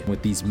away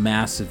with these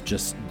massive,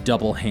 just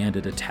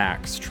double-handed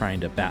attacks, trying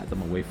to bat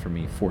them away from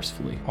me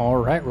forcefully. All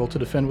right, roll to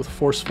defend with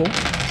Forceful.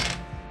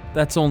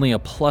 That's only a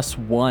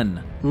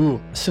 +1.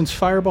 Ooh, since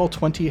Fireball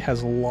 20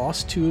 has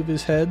lost 2 of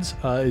his heads,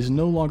 is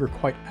no longer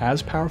quite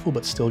as powerful,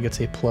 but still gets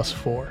a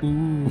 +4.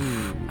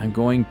 I'm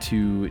going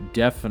to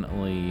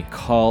definitely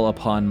call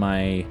upon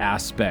my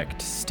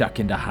aspect stuck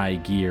into high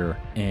gear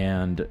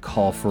and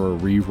call for a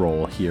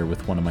reroll here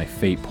with one of my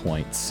fate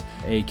points,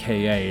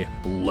 aka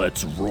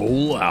Let's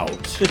roll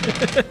out.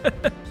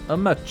 a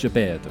much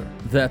better.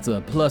 That's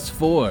a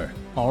 +4.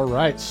 All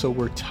right, so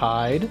we're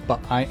tied,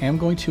 but I am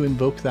going to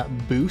invoke that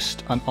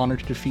boost, an honor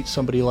to defeat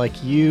somebody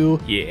like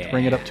you. Yeah.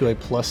 Bring it up to a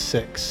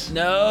 +6.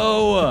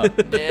 No,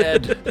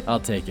 Ned.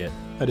 I'll take it.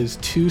 That is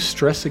 2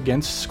 stress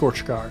against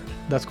Scorchguard.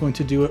 That's going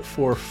to do it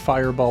for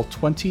Fireball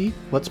 20.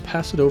 Let's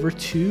pass it over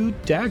to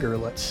Dagger,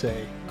 let's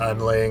say. I'm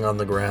laying on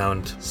the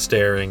ground,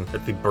 staring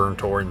at the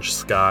burnt orange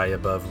sky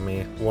above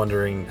me,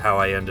 wondering how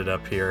I ended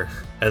up here.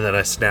 And then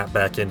I snap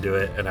back into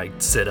it and I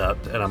sit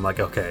up and I'm like,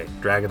 okay,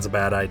 dragon's a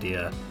bad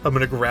idea. I'm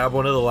gonna grab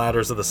one of the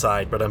ladders of the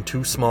side, but I'm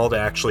too small to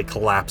actually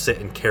collapse it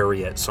and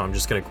carry it. So I'm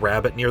just gonna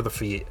grab it near the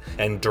feet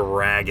and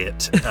drag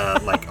it,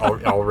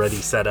 already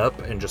set up,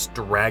 and just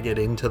drag it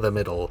into the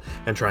middle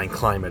and try and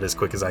climb it as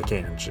quick as I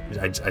can.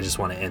 I just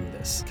want to end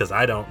this because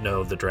I don't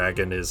know the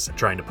dragon is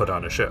trying to put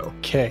on a show.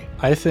 Okay,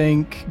 I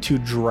think to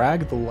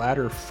drag the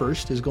ladder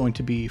first is going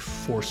to be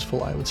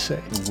Forceful, I would say.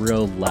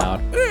 Real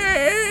loud.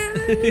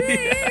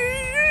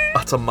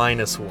 That's a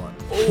 -1.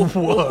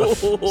 Woof.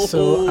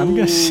 So I'm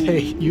going to say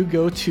you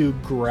go to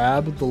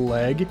grab the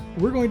leg.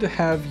 We're going to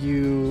have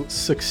you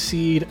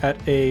succeed at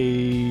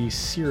a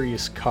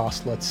serious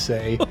cost, let's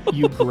say.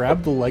 You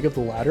grab the leg of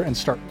the ladder and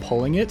start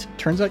pulling it.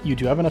 Turns out you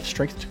do have enough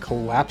strength to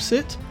collapse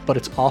it, but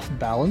it's off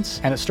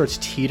balance and it starts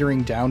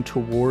teetering down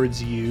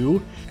towards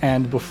you.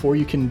 And before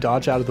you can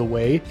dodge out of the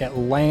way, it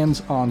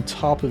lands on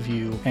top of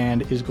you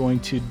and is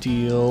going to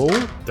deal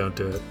Don't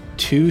do it.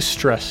 2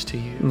 stress to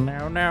you.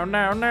 No.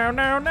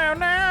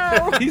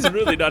 He's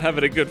really not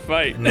having a good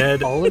fight.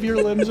 Ned, All of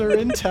your limbs are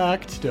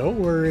intact, don't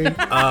worry.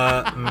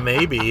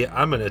 maybe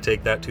I'm going to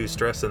take that 2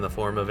 stress in the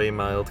form of a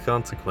mild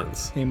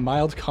consequence. A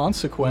mild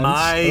consequence.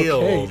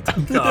 Mild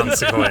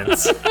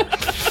consequence.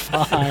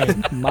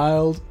 Fine.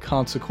 Mild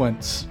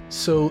consequence.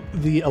 So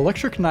the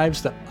electric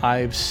knives that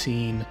I've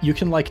seen, you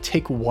can like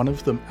take one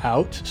of them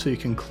out so you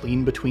can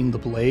clean between the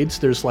blades.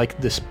 There's like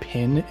this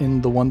pin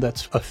in the one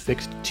that's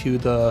affixed to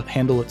the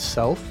handle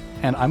itself.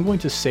 And I'm going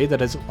to say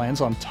that as it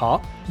lands on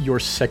top, your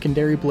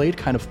secondary blade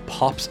kind of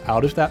pops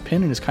out of that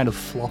pin and is kind of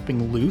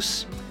flopping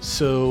loose.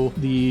 So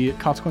the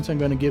consequence I'm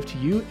going to give to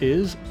you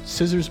is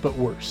scissors, but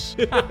worse.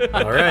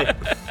 All right.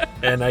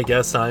 And I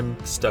guess I'm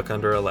stuck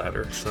under a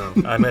ladder. So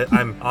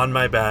I'm on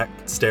my back,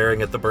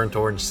 staring at the burnt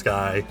orange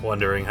sky,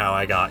 wondering how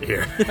I got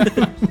here.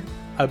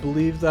 I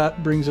believe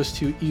that brings us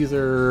to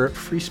either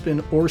Free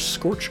Spin or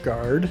Scorch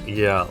Guard.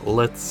 Yeah,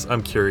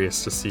 I'm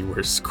curious to see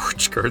where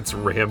Scorchguard's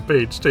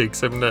rampage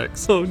takes him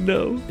next. Oh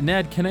no.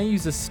 Nad, can I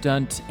use a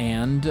stunt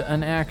and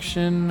an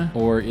action?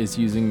 Or is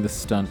using the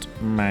stunt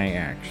my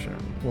action?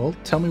 Well,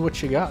 tell me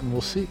what you got and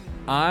we'll see.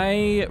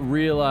 I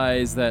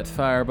realize that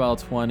Fireball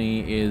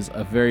 20 is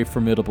a very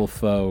formidable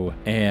foe,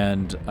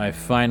 and I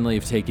finally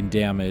have taken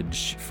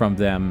damage from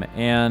them,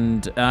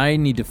 and I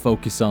need to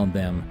focus on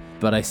them.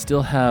 But I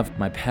still have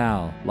my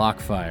pal,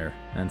 Lockfire,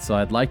 and so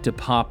I'd like to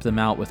pop them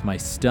out with my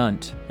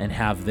stunt and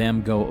have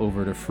them go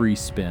over to Free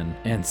Spin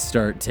and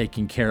start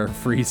taking care of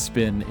Free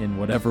Spin in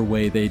whatever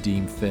way they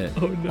deem fit.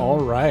 Oh no. All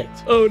right.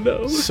 Oh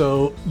no.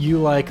 So you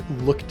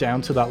look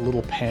down to that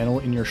little panel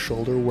in your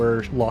shoulder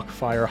where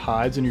Lockfire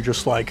hides, and you're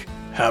just like,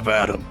 have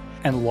at him.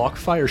 And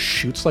Lockfire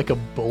shoots like a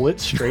bullet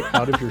straight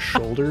out of your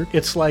shoulder.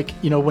 It's like,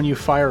 when you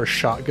fire a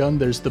shotgun,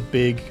 there's the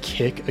big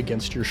kick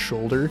against your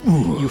shoulder.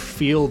 You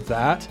feel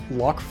that.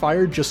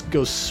 Lockfire just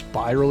goes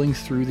spiraling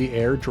through the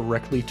air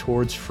directly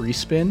towards Free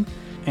Spin.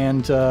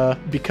 And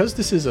because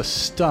this is a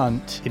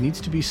stunt, it needs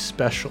to be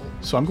special.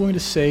 So I'm going to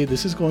say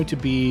this is going to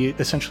be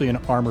essentially an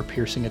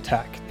armor-piercing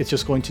attack. It's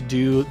just going to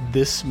do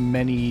this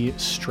many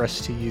stress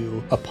to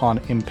you upon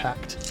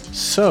impact.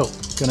 So,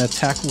 gonna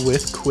attack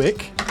with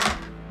Quick.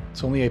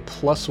 It's only a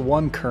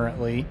 +1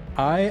 currently.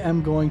 I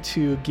am going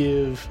to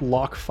give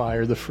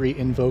Lockfire the free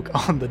invoke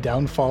on the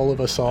downfall of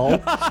us all.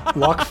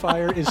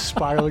 Lockfire is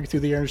spiraling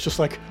through the air and it's just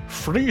like,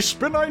 Free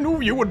Spin, I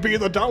knew you would be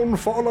the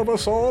downfall of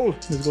us all.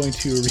 is going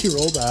to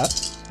reroll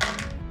that.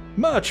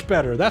 Much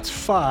better. That's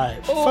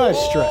 5. 5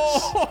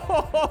 stress.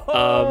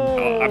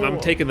 I'm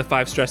taking the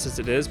 5 stress as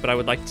it is, but I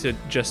would like to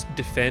just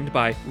defend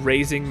by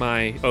raising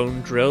my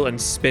own drill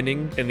and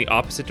spinning in the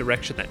opposite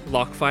direction that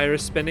Lockfire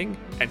is spinning,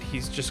 and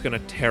he's just going to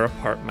tear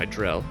apart my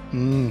drill.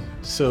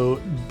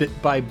 So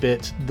bit by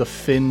bit, the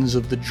fins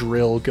of the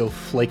drill go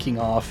flaking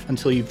off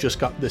until you've just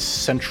got this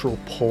central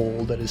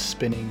pole that is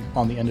spinning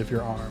on the end of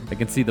your arm. I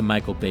can see the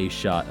Michael Bay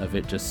shot of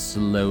it just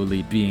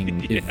slowly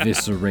being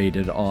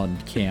eviscerated on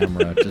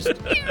camera. Just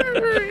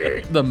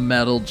the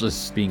metal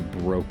just being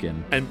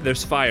broken. And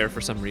there's fire for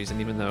some reason,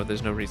 even though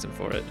there's no reason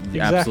for it.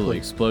 Absolutely.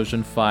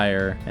 Explosion,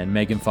 fire, and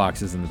Megan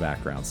Fox is in the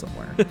background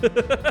somewhere.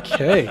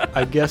 Okay,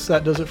 I guess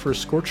that does it for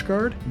Scorch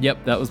Guard.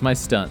 Yep, that was my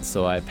stunt,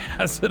 so I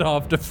pass it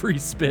off to Free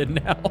Spin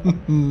now.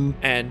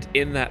 And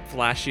in that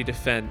flashy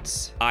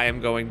defense, I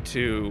am going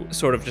to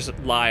sort of just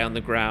lie on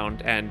the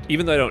ground, and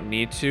even though I don't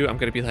need to, I'm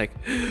going to be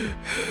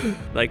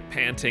like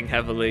panting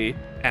heavily,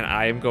 and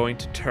I am going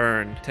to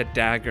turn to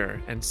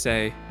Dagger and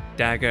say,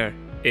 Dagger,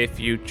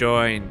 if you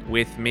join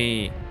with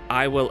me,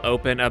 I will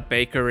open a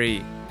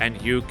bakery and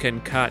you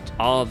can cut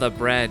all the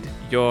bread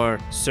your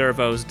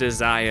servos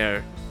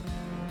desire.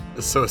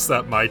 So is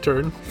that my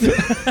turn?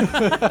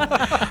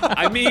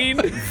 I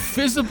mean,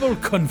 Visible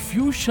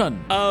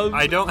confusion.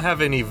 I don't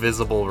have any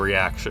visible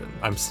reaction.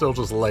 I'm still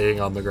just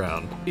laying on the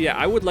ground. yeah,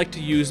 I would like to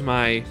use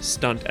my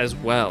stunt as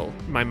well.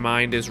 My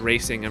mind is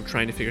racing. I'm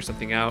trying to figure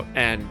something out.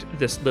 And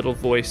this little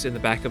voice in the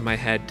back of my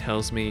head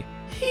tells me,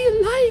 he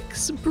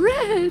likes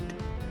bread.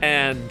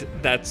 And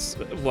that's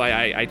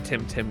why I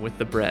tempt him with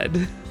the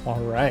bread. All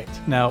right.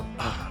 Now,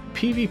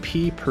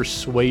 PvP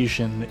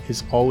persuasion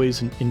is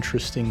always an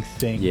interesting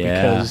thing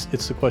because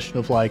it's the question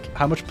of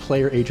how much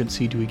player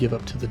agency do we give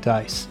up to the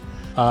dice?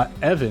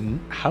 Evan,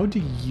 how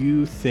do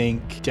you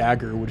think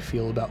Dagger would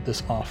feel about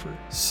this offer?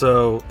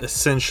 So,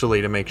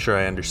 essentially, to make sure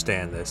I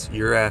understand this,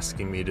 you're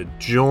asking me to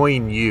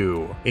join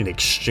you in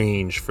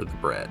exchange for the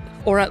bread.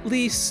 Or at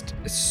least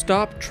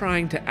stop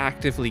trying to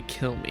actively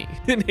kill me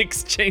in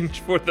exchange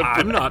for the bread.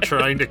 I'm not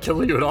trying to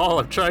kill you at all.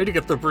 I'm trying to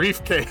get the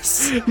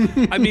briefcase.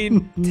 I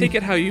mean, take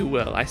it how you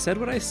will. I said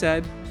what I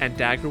said, and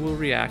Dagger will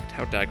react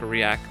how Dagger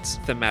reacts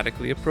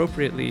thematically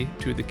appropriately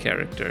to the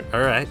character.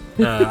 All right.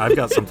 I've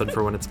got something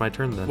for when it's my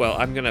turn then. Well,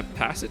 I'm going to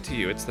pass it to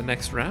you. It's the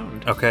next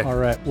round. Okay. All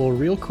right. Well,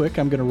 real quick,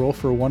 I'm going to roll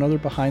for one other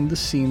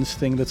behind-the-scenes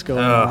thing that's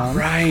going on.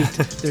 Right.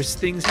 There's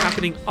things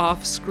happening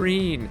off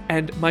screen,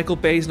 and Michael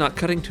Bay's not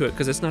cutting to it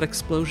because it's not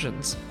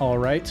explosions. All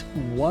right.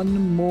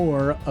 One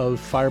more of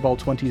Fireball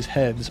 20's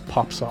heads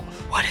pops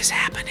off. What is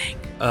happening?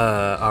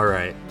 All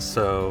right.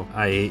 So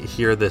I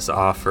hear this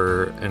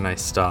offer and I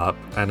stop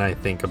and I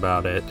think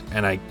about it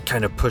and I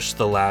kind of push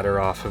the ladder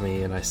off of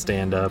me and I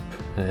stand up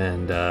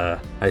and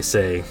I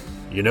say,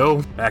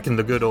 back in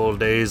the good old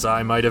days,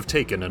 I might have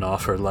taken an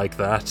offer like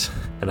that.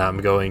 and I'm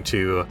going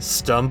to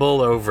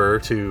stumble over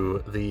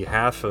to the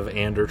half of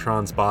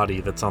Andertron's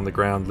body that's on the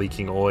ground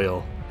leaking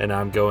oil, and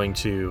I'm going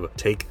to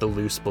take the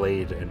loose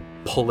blade and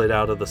pull it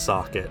out of the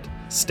socket,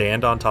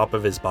 stand on top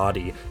of his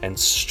body, and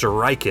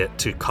strike it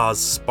to cause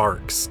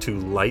sparks to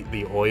light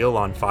the oil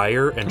on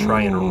fire and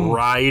try and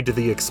ride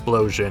the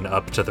explosion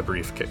up to the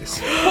briefcase.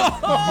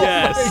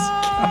 Yes,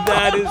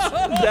 that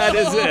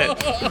is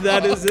it.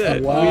 That is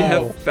it. Wow. We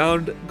have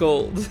found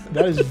gold.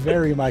 That is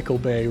very Michael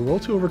Bay. Roll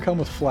to overcome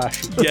with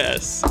flashy.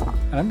 Yes.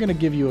 And I'm going to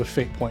give you a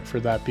fate point for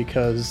that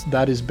because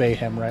that is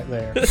Bayhem right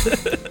there.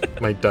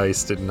 My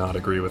dice did not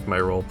agree with my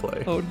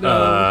roleplay. Oh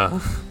no.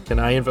 Can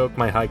I invoke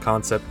my high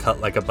concept cut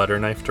like a butter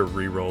knife to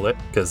re-roll it?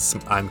 Because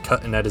I'm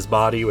cutting at his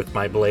body with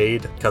my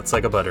blade, cuts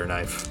like a butter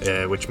knife,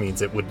 which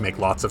means it would make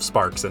lots of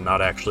sparks and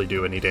not actually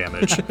do any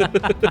damage.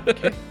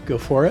 Go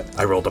for it.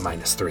 I rolled a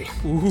 -3.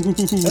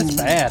 That's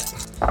bad.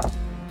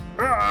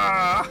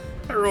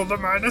 I rolled a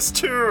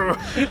 -2.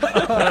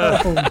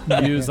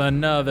 Use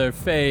another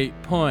fate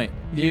point.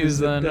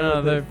 Use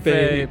another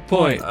fate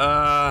point.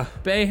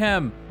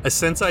 Bayhem.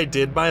 Since I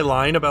did my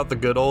line about the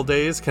good old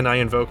days, can I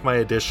invoke my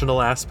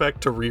additional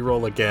aspect to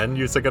re-roll again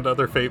using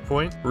another fate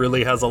point?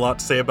 Really has a lot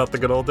to say about the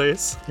good old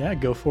days. Yeah,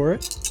 go for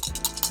it.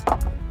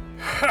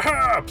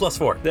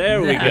 +4.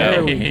 There we There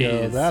go. we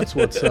go. That's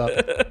what's up.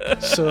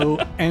 So,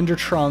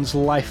 Andertron's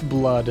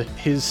lifeblood,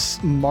 his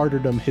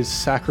martyrdom, his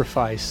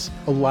sacrifice,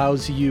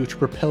 allows you to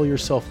propel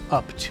yourself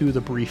up to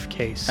the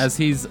briefcase. As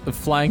he's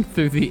flying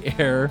through the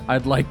air,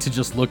 I'd like to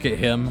just look at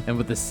him, and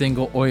with a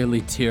single oily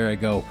tear, I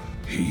go,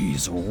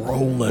 He's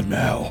rolling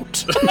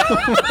out.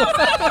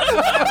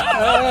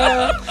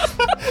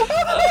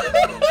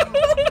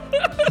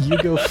 You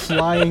go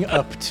flying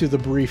up to the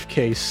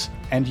briefcase,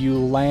 and you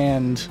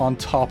land on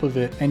top of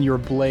it, and your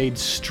blade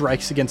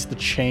strikes against the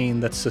chain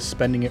that's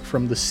suspending it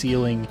from the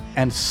ceiling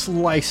and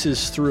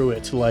slices through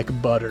it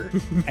like butter.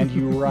 And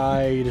you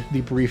ride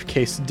the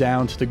briefcase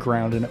down to the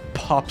ground, and it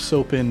pops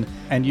open,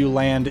 and you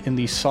land in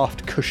the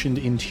soft cushioned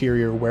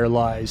interior where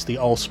lies the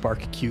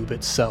Allspark cube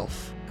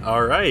itself.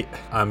 All right,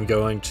 I'm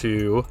going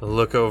to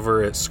look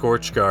over at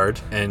Scorchguard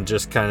and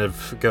just kind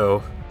of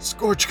go,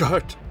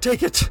 Scorchguard,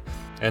 take it,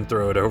 and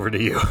throw it over to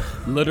you.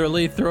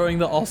 literally throwing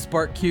the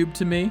Allspark cube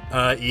to me.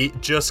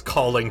 Just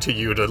calling to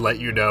you to let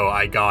you know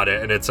I got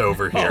it and it's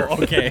over here.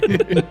 Okay.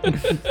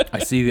 I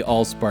see the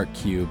Allspark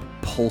cube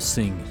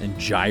pulsing and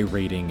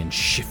gyrating and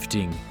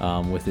shifting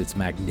with its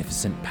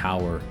magnificent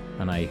power,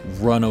 and I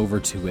run over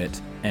to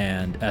it.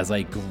 And as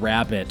I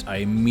grab it, I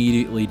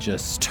immediately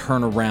just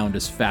turn around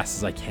as fast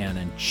as I can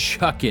and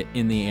chuck it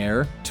in the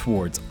air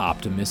towards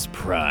Optimus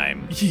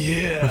Prime.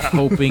 Yeah.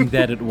 Hoping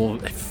that it will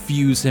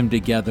fuse him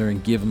together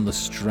and give him the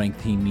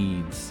strength he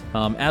needs.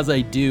 As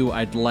I do,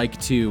 I'd like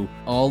to,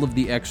 all of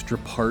the extra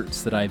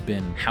parts that I've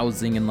been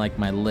housing in like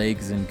my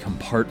legs and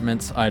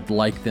compartments, I'd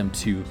like them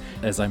to,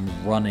 as I'm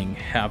running,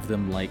 have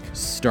them like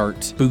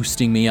start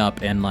boosting me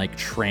up and like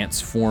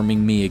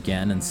transforming me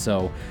again. And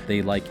so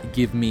they like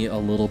give me a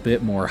little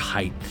bit more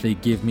height. They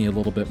give me a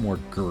little bit more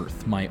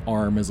girth. My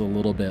arm is a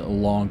little bit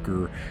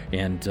longer.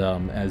 And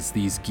as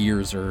these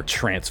gears are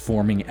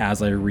transforming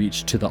as I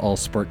reach to the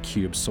Allspark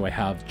cube, so I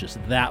have just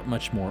that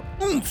much more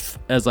oomph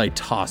as I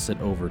toss it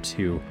over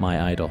to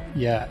my idol.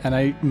 Yeah, and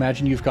I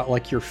imagine you've got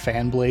like your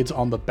fan blades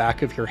on the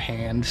back of your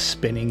hand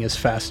spinning as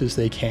fast as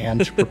they can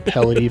to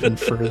propel it even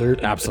further.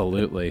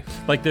 Absolutely.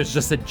 Like there's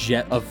just a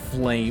jet of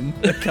flame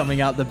coming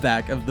out the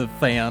back of the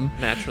fan.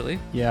 Naturally.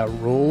 Yeah,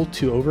 roll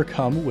to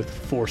overcome with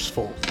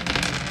forceful.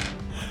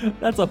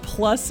 That's a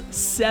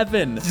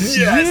 +7.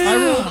 Yes! I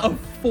rolled a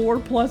 4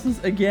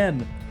 pluses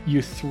again.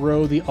 You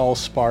throw the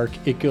Allspark,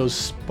 it goes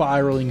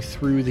spiraling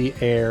through the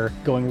air,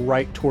 going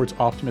right towards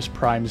Optimus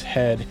Prime's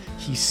head.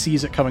 He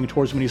sees it coming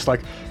towards him and he's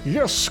like,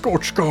 Yes,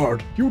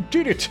 Scorchguard, you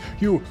did it.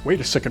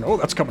 Wait a second. Oh,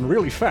 that's coming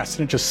really fast.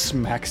 and it just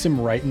smacks him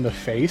right in the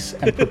face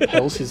and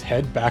propels his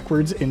head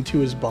backwards into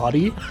his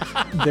body.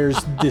 There's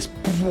this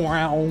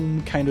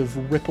kind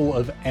of ripple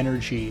of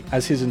energy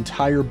as his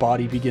entire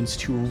body begins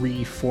to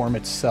reform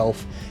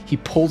itself. He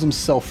pulls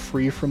himself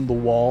free from the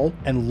wall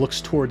and looks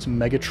towards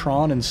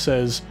Megatron and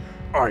says,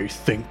 I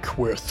think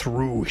we're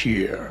through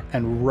here.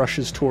 and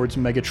rushes towards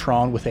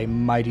Megatron with a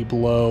mighty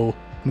blow.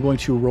 I'm going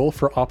to roll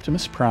for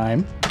Optimus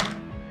Prime,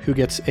 who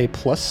gets a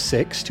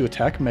 +6 to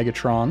attack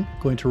Megatron.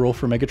 Going to roll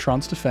for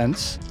Megatron's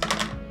defense.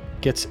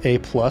 Gets a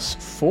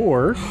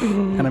 +4,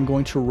 and I'm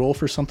going to roll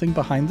for something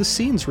behind the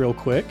scenes real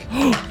quick.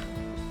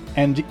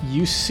 And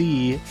you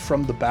see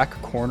from the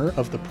back corner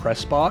of the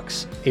press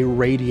box, a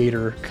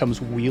radiator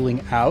comes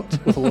wheeling out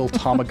with a little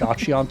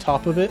Tamagotchi on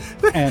top of it.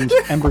 And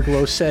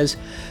Emberglow says,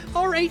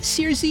 "All right,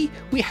 Circe,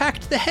 we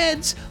hacked the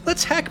heads.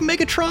 Let's hack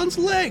Megatron's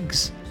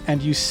legs." And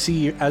you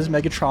see, as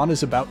Megatron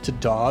is about to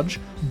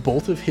dodge,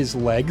 both of his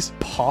legs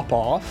pop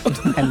off,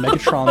 and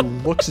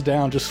Megatron looks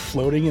down, just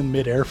floating in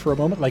midair for a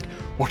moment, like,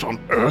 What on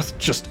earth?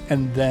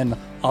 and then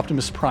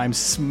Optimus Prime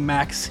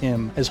smacks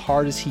him as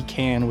hard as he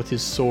can with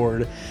his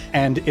sword,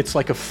 and it's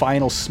like a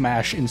final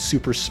smash in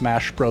Super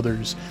Smash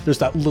Brothers. There's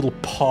that little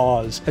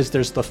pause as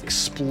there's the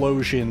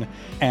explosion,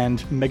 and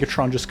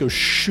Megatron just goes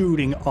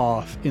shooting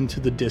off into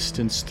the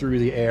distance through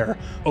the air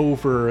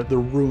over the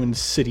ruined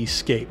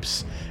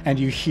cityscapes, and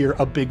you hear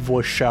a big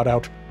voice shout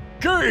out,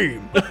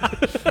 "Game!"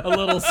 A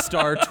little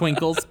star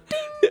twinkles.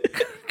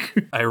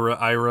 I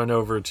run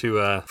over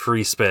to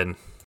Free Spin.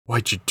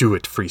 Why'd you do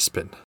it, Free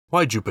Spin?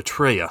 Why'd you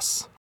betray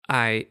us?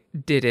 I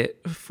did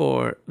it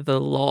for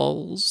the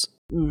lols.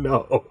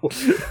 No.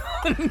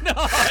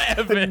 No,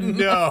 Evan.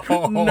 No.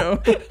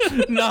 No.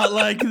 Not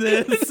like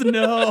this.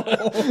 No.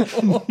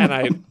 And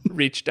I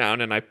reach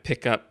down and I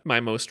pick up my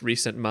most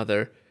recent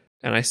mother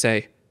and I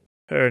say,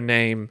 her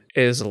name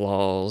is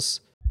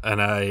lols.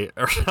 And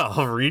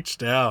I'll reach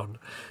down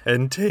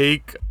and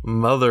take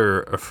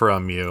Mother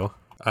from you.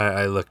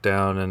 I look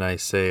down and I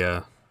say,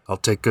 I'll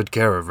take good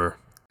care of her.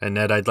 And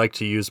Ned, I'd like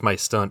to use my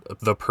stunt,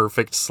 the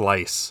perfect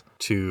slice,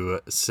 to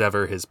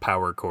sever his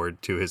power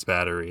cord to his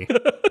battery.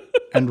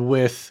 And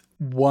with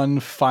one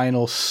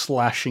final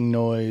slashing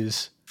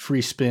noise,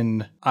 Free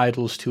Spin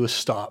idles to a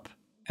stop,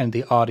 and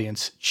the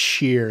audience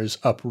cheers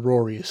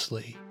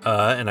uproariously.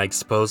 And I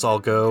suppose I'll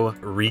go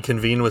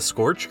reconvene with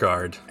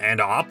Scorchguard and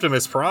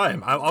Optimus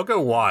Prime. I'll go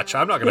watch.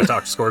 I'm not going to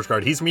talk to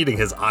Scorchguard. He's meeting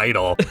his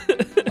idol.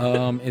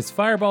 Is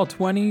Fireball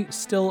 20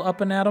 still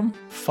up and at him?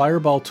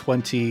 Fireball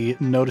 20,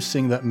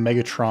 noticing that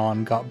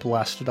Megatron got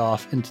blasted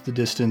off into the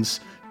distance,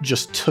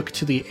 just took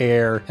to the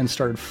air and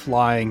started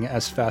flying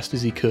as fast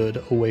as he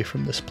could away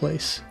from this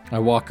place. I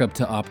walk up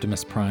to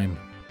Optimus Prime.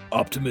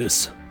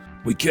 Optimus,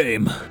 we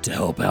came to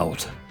help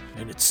out,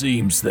 and it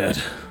seems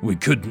that we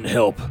couldn't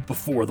help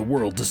before the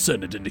world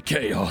descended into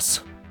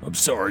chaos. I'm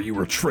sorry you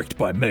were tricked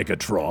by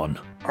Megatron.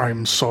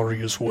 I'm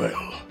sorry as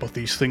well, but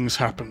these things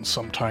happen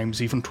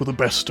sometimes even to the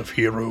best of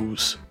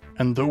heroes.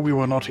 And though we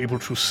were not able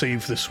to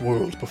save this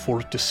world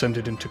before it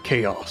descended into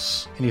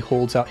chaos, And he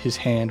holds out his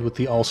hand with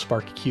the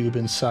Allspark cube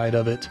inside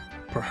of it.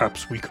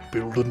 perhaps we could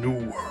build a new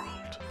world.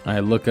 I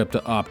look up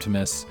to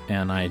Optimus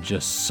and I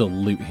just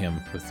salute him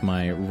with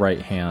my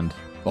right hand.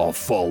 I'll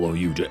follow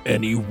you to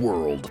any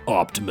world,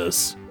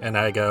 Optimus. And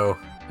I go,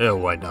 oh,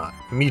 why not?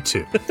 Me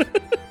too.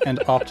 And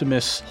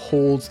Optimus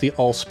holds the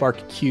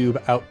Allspark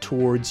cube out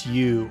towards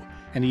you,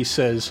 and he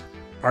says,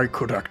 I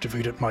could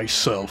activate it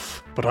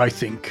myself, but I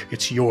think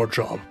it's your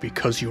job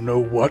because you know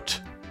what?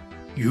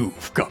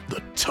 You've got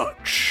the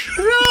touch.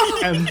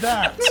 and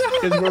that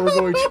is where we're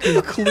going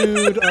to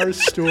conclude our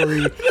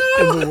story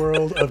in the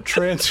world of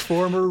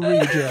Transformer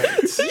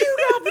Rejects. You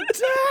got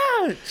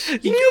the touch!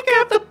 You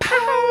got the power!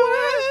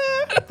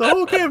 The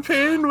whole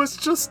campaign was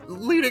just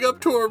leading up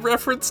to a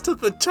reference to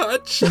the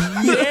touch.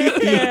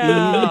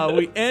 Yeah!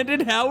 We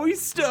ended how we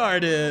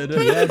started.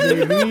 Yeah,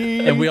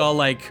 baby. And we all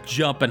like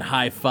jump and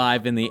high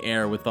five in the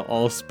air with the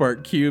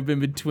Allspark cube in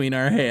between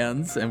our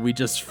hands, and we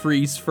just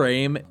freeze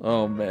frame.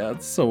 Oh man,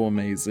 it's so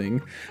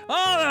amazing.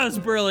 Oh, that was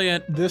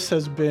brilliant. This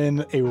has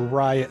been a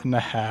riot and a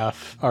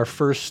half. Our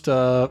first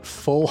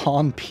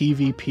full-on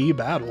PvP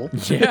battle.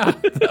 Yeah,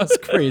 that was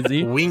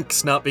crazy.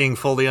 Winks not being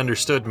fully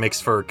understood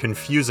makes for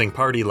confusing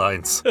party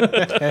lines.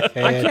 I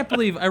can't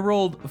believe I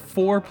rolled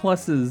 4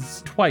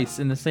 pluses twice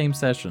in the same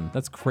session.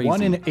 That's crazy.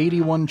 1 in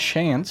 81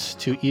 chance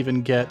to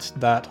even get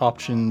that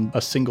option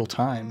a single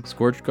time.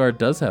 Scorchguard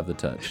does have the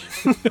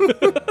touch.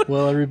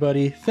 Well,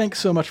 everybody, thanks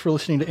so much for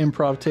listening to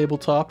Improv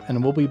Tabletop,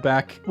 and we'll be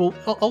back. Well,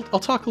 I'll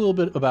talk a little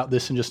bit about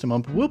this in just a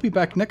moment, but we'll be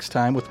back next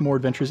time with more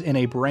adventures in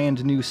a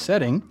brand new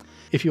setting.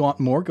 If you want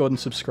more, go ahead and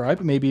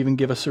subscribe, maybe even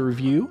give us a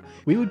review.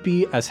 We would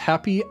be as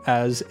happy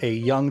as a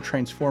young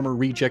Transformer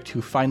reject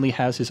who finally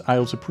has his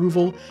idol's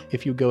approval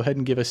if you go ahead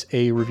and give us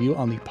a review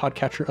on the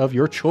podcatcher of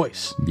your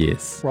choice.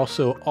 Yes. We're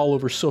also all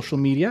over social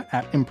media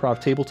at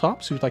Improv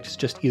Tabletop, so if you'd like to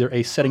suggest either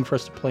a setting for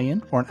us to play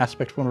in or an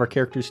aspect of one of our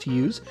characters to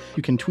use,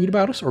 you can tweet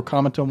about us or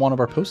comment on one of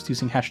our posts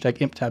using hashtag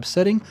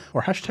ImpTabSetting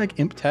or hashtag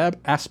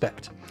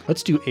ImpTabAspect.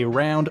 Let's do a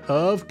round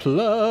of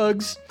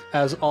plugs.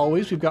 As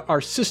always, we've got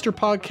our sister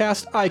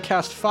podcast,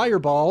 iCast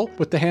Fireball,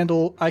 with the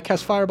handle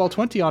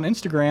iCastFireball20 on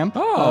Instagram.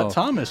 Oh.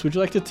 Thomas, would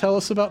you like to tell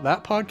us about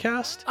that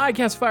podcast?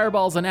 iCast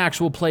Fireball is an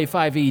actual play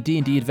 5e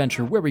D&D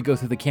adventure where we go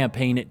through the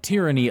campaign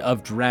Tyranny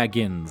of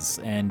Dragons.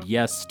 And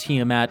yes,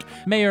 Tiamat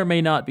may or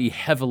may not be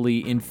heavily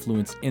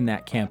influenced in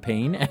that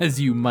campaign,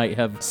 as you might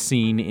have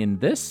seen in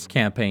this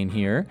campaign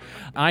here.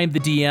 I'm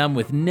the DM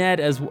with Ned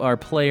as our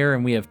player,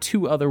 and we have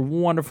 2 other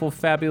wonderful,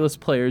 fabulous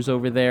players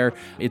over there.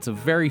 It's a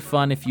very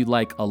fun if you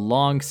like a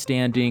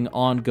long-standing,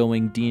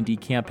 ongoing D&D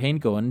campaign.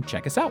 Go and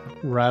check us out.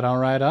 Right on,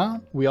 right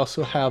on. We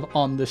also have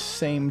on this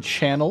same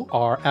channel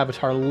our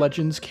Avatar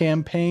Legends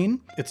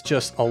campaign. It's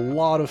just a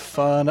lot of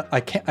fun.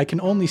 I can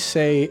only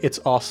say it's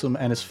awesome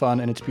and it's fun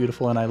and it's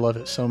beautiful and I love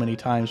it so many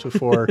times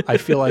before I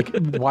feel like,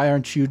 why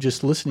aren't you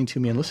just listening to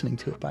me and listening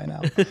to it by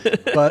now?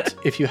 But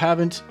if you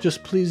haven't,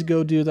 just please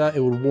go do that.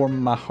 It would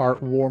warm my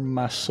heart, warm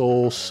my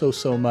soul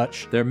so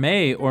much. There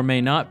may or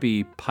may not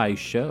be Pai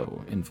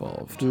Sho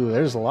involved. Ooh,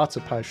 there's lots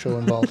of Pai Sho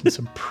involved in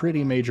some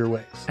pretty major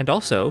ways. And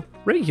also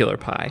regular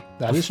pie.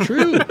 That is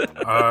true.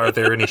 Are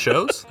there any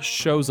shows?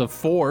 Shows of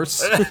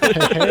force.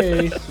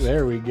 Hey,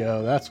 there we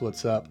go. That's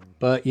what's up.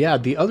 But yeah,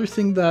 the other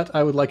thing that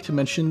I would like to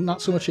mention,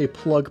 not so much a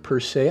plug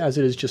per se, as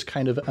it is just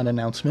kind of an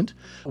announcement.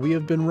 We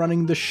have been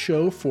running the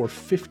show for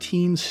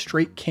 15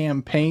 straight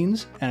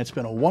campaigns, and it's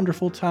been a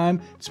wonderful time.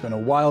 It's been a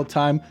wild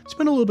time. It's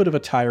been a little bit of a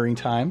tiring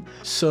time.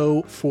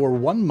 So for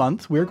 1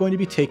 month, we're going to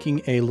be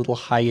taking a little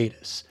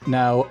hiatus.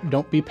 Now,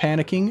 don't be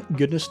panicking.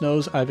 Goodness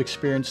knows I've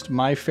experienced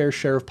my fair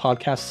share of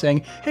podcasts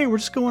saying, hey, we're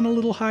just going on a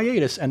little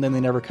hiatus, and then they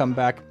never come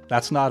back.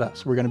 That's not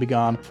us. We're going to be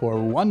gone for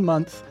 1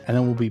 month, and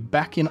then we'll be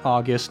back in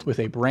August with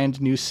a brand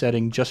new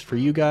setting just for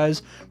you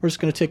guys. We're just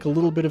going to take a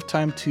little bit of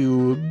time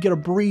to get a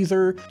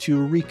breather,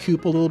 to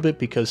recoup a little bit,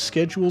 because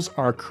schedules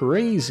are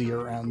crazy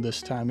around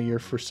this time of year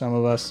for some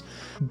of us.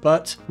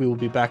 But we will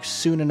be back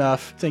soon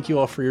enough. Thank you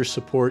all for your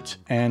support.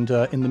 And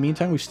in the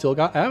meantime, we've still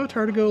got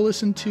Avatar to go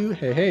listen to.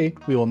 Hey,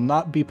 we will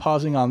not be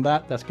pausing on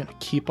that. That's going to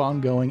keep on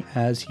going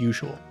as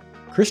usual.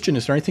 Christian,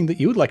 is there anything that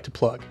you would like to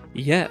plug?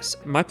 Yes,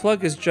 my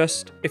plug is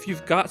just, if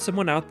you've got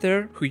someone out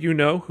there who you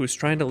know who's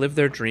trying to live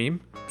their dream,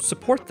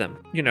 support them.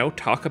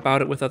 Talk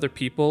about it with other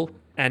people.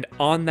 And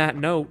on that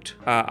note,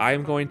 I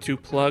am going to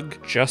plug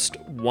just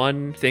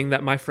one thing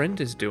that my friend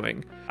is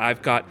doing.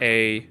 I've got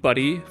a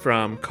buddy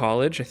from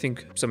college. I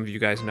think some of you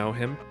guys know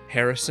him.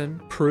 Harrison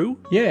Prue.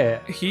 Yeah.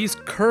 He's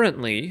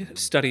currently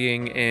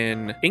studying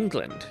in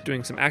England,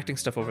 doing some acting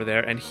stuff over there,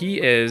 and he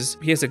has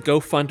a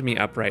GoFundMe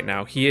up right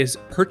now. He is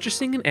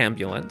purchasing an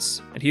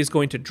ambulance, and he is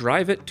going to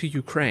drive it to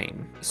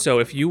Ukraine. So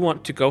if you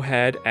want to go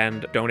ahead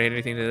and donate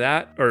anything to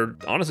that, or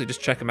honestly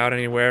just check him out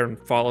anywhere and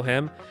follow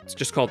him, it's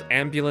just called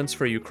Ambulance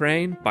for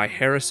Ukraine by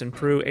Harrison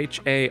Prue,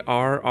 Harrison,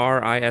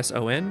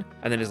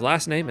 and then his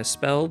last name is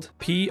spelled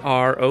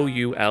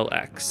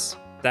Proulx.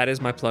 That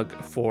is my plug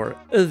for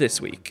this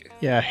week.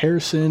 Yeah,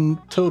 Harrison,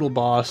 total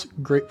boss,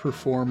 great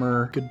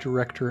performer, good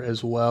director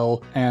as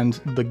well, and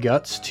the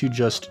guts to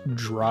just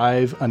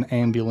drive an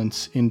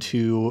ambulance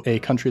into a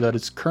country that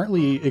is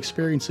currently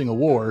experiencing a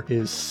war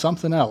is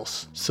something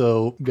else.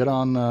 So good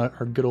on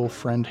our good old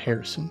friend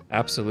Harrison.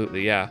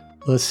 Absolutely, yeah.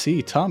 Let's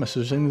see, Thomas,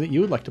 is there anything that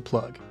you would like to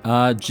plug?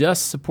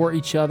 Just support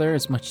each other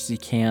as much as you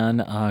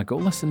can. Go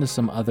listen to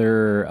some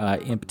other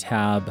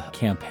ImpTab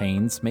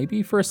campaigns,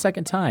 maybe for a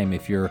second time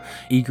if you're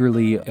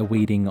eagerly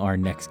awaiting our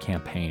next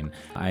campaign.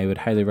 I would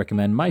highly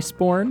recommend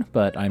Mistborn,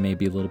 but I may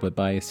be a little bit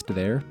biased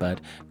there. But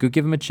go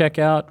give him a check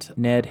out.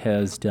 Ned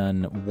has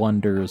done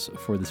wonders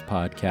for this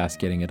podcast,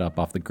 getting it up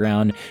off the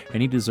ground,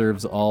 and he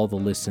deserves all the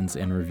listens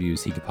and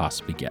reviews he could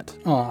possibly get.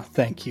 Aw,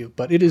 thank you.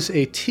 But it is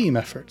a team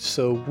effort,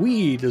 so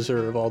we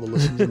deserve all the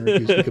listens and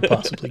reviews we could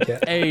possibly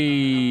get.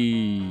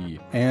 Hey!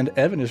 And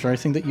Evan, is there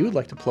anything that you would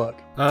like to plug?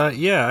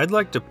 Yeah, I'd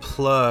like to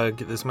plug,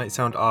 this might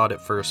sound odd at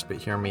first, but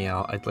hear me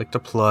out. I'd like to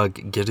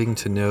plug getting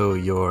to know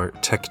your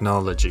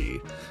technology.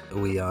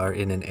 We are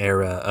in an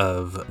era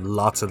of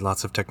lots and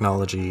lots of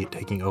technology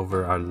taking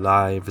over our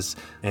lives,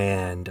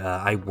 and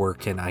I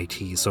work in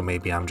IT, so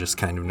maybe I'm just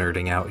kind of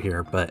nerding out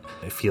here, but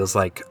it feels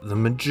like the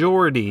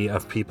majority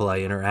of people I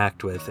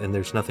interact with, and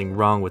there's nothing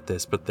wrong with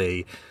this, but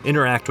they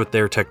interact with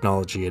their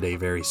technology at a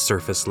very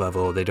surface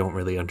level. They don't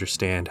really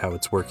understand how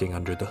it's working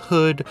under the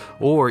hood,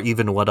 or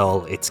even what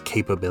all its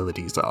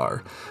capabilities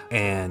are.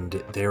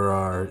 And there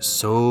are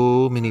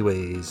so many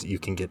ways you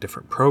can get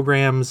different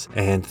programs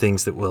and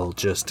things that will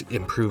just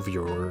improve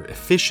your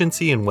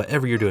efficiency in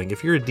whatever you're doing.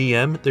 If you're a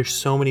DM, there's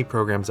so many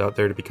programs out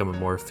there to become a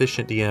more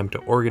efficient DM, to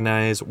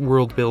organize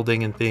world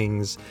building and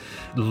things.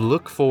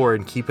 Look for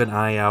and keep an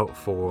eye out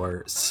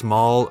for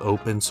small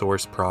open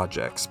source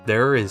projects.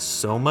 There is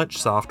so much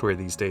software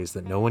these days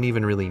that no one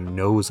even really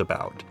knows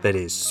about that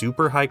is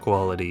super high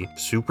quality,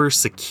 super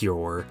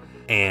secure,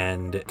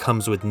 and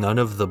comes with none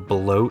of the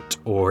bloat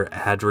or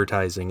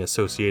advertising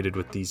associated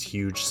with these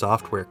huge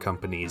software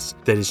companies,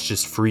 that is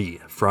just free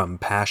from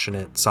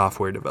passionate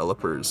software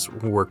developers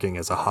working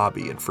as a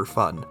hobby and for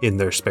fun in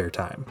their spare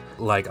time.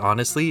 Like,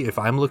 honestly, if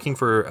I'm looking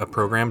for a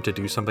program to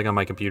do something on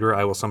my computer,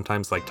 I will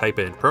sometimes type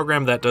in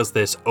program that does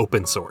this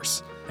open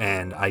source.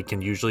 And I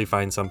can usually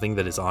find something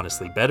that is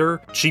honestly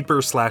better,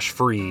 cheaper /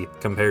 free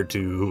compared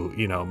to,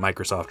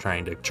 Microsoft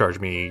trying to charge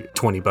me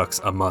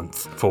 $20 a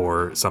month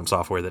for some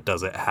software that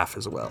does it half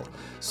as well.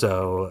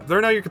 So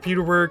learn how your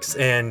computer works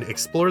and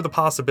explore the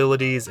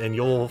possibilities, and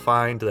you'll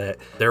find that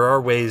there are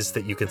ways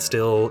that you can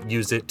still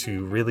use it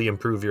to really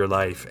improve your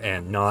life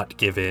and not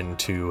give in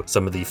to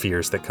some of the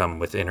fears that come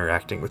with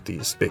interacting with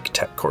these big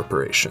tech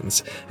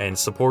corporations, and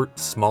support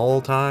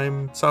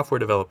small-time software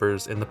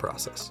developers in the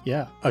process.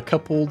 Yeah, a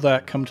couple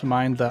that come to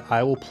mind that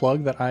I will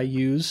plug that I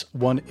use.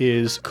 One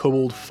is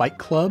Kobold Fight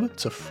Club.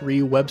 It's a free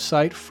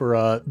website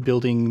for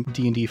building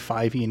D&D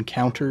 5e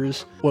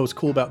encounters. What was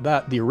cool about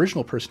that, the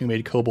original person who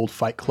made Kobold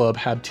Fight Club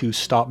had to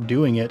stop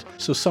doing it,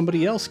 so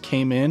somebody else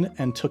came in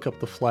and took up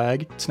the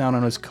flag. It's now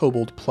known as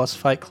Kobold Plus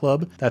Fight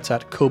Club. That's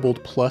at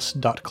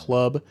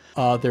koboldplus.club.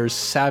 There's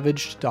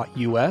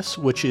savaged.us,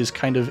 which is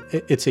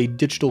it's a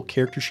digital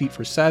character sheet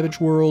for Savage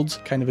Worlds,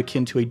 kind of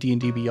akin to a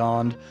D&D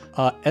Beyond.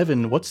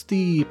 Evan, what's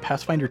the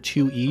Pathfinder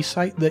 2e site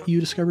site that you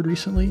discovered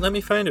recently? Let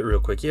me find it real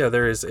quick. Yeah,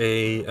 there is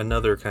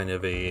another kind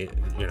of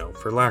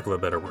for lack of a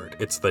better word,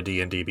 it's the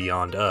D&D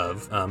Beyond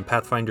of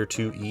Pathfinder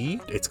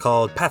 2E. It's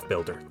called Path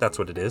Builder. That's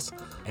what it is.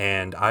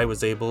 And I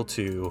was able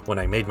to, when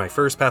I made my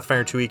first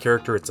Pathfinder 2E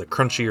character, it's a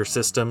crunchier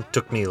system.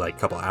 Took me like a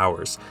couple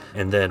hours.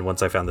 And then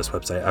once I found this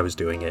website, I was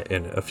doing it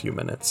in a few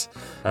minutes.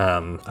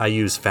 I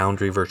use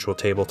Foundry Virtual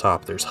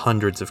Tabletop. There's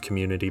hundreds of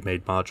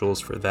community-made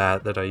modules for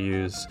that I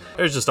use.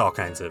 There's just all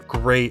kinds of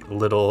great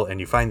little, and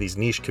you find these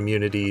niche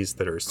communities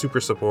that are super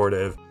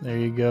supportive. There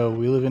you go.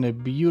 We live in a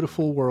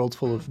beautiful world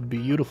full of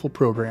beautiful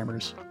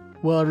programmers.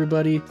 Well,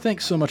 everybody,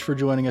 thanks so much for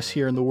joining us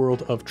here in the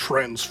world of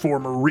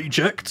Transformer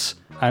Rejects.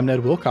 I'm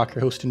Ned Wilcock,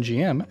 your host and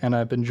GM, and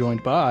I've been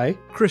joined by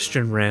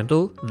Christian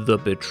Randall, the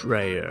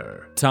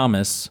Betrayer.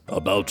 Thomas,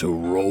 About to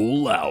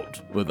roll out.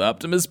 with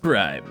Optimus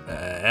Prime.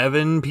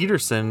 Evan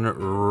Peterson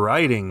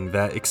riding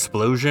that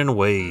explosion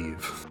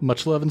wave.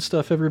 Much love and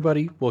stuff,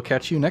 everybody. We'll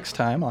catch you next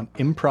time on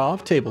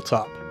Improv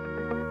Tabletop.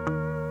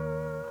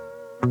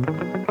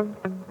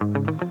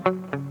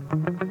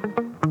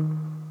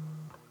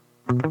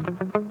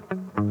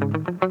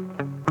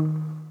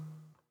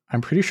 I'm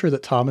pretty sure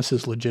that Thomas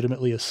is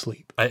legitimately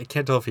asleep. I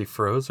can't tell if he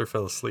froze or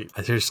fell asleep.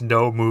 There's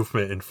no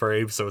movement in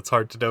frame, so it's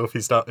hard to know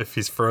if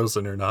he's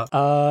frozen or not.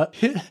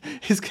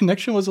 His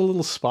connection was a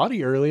little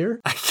spotty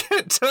earlier. I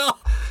can't tell.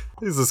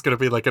 Is this going to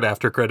be like an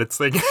after credits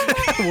thing?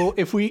 Well,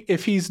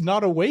 if he's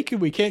not awake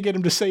and we can't get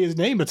him to say his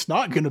name, it's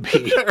not going to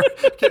be.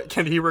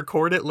 Can he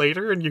record it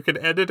later and you can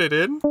edit it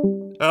in?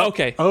 Oh,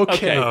 Okay. Oh,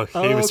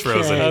 he was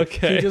frozen.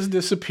 Okay. He just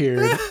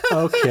disappeared.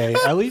 Okay.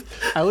 At least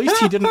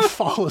he didn't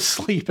fall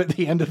asleep at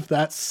the end of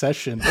that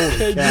session.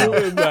 Holy Can cow. you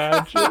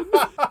imagine?